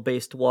cornmeal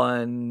based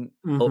one.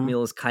 Mhm.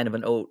 Oatmeal is kind of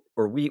an oat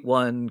or wheat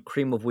one.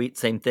 Cream of wheat,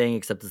 same thing,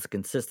 except it's a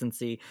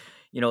consistency.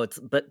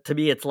 But to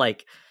me, it's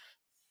like,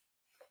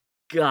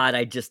 God,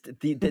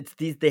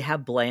 they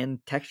have bland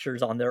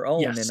textures on their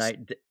own, Yes.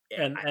 and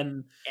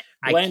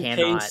bland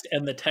taste,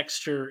 and the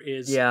texture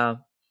is I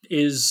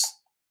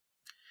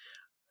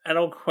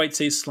don't quite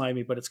say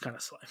slimy, but it's kind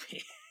of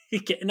slimy.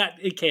 It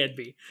can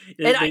be.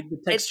 The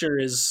texture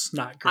is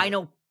not good. I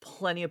know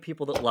plenty of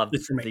people that love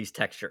these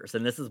textures,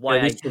 and this is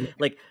why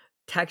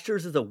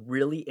textures is a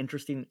really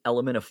interesting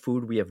element of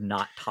food we have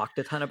not talked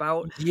a ton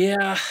about.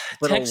 Yeah,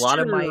 but a lot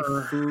of my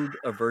food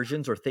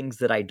aversions or things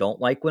that I don't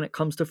like when it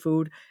comes to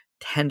food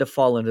tend to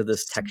fall into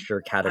this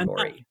texture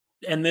category.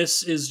 And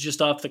this is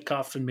just off the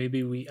cuff, and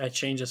maybe I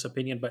change this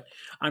opinion, but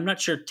I'm not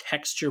sure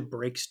texture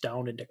breaks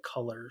down into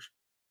color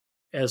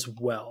as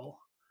well.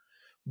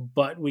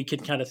 But we can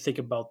kind of think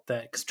about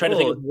that, because trying to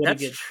think of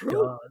what it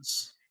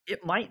does.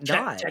 It might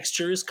not.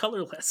 Texture is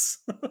colorless.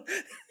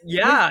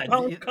 Yeah,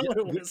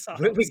 colorless.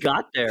 We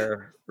got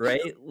there,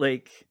 right?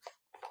 Like,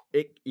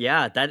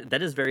 that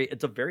is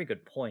it's a very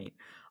good point.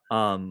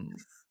 So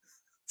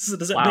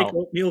does that make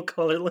oatmeal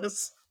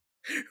colorless?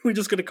 We're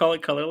just gonna call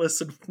it colorless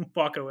and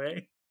walk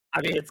away. I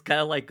mean, it's kind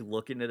of like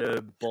looking at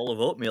a bowl of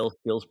oatmeal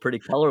feels pretty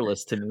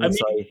colorless to me. I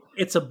mean,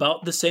 it's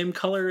about the same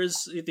color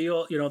as the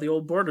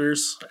old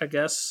Borders, I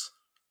guess.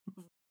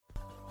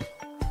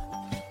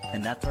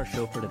 And that's our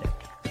show for today.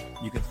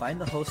 You can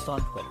find the host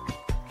on Twitter.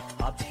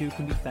 HobbsQ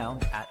can be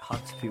found at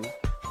HobbsQ,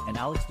 and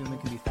Alex Newman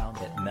can be found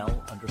at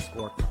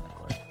Mel_chronicler.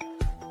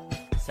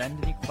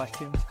 Send any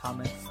questions,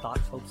 comments,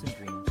 thoughts, hopes, and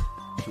dreams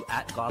to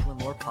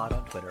 @GoblinLorePod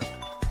on Twitter,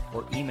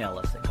 or email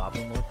us at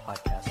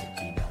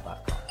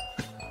goblinlorepodcast@gmail.com.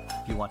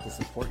 If you want to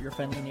support your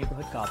friendly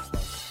neighborhood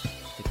gobslugs,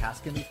 the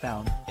cast can be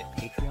found at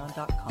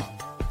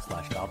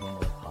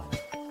patreon.com/goblinlorepod.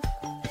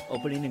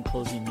 Opening and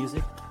closing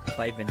music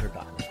by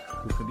Vindergotten,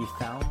 who can be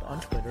found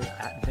on Twitter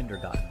at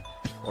Vindergotten,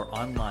 or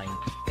online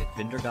at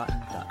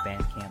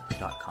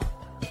vindergotten.bandcamp.com.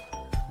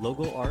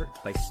 Logo art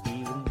by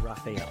Steven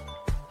Raphael,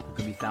 who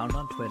can be found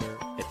on Twitter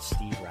at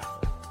Steve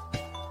Raffle.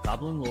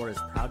 Goblin Lore is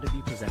proud to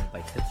be presented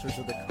by Hipsters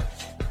of the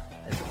Coast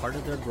as part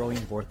of their growing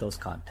Vorthos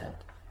content,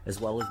 as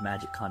well as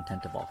magic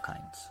content of all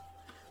kinds.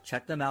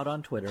 Check them out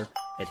on Twitter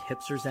at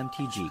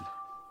HipstersMTG,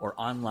 or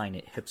online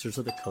at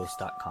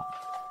hipstersofthecoast.com.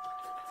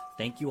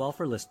 Thank you all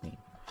for listening,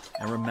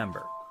 and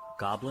remember,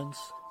 goblins,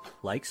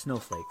 like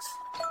snowflakes,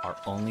 are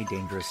only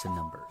dangerous in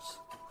numbers.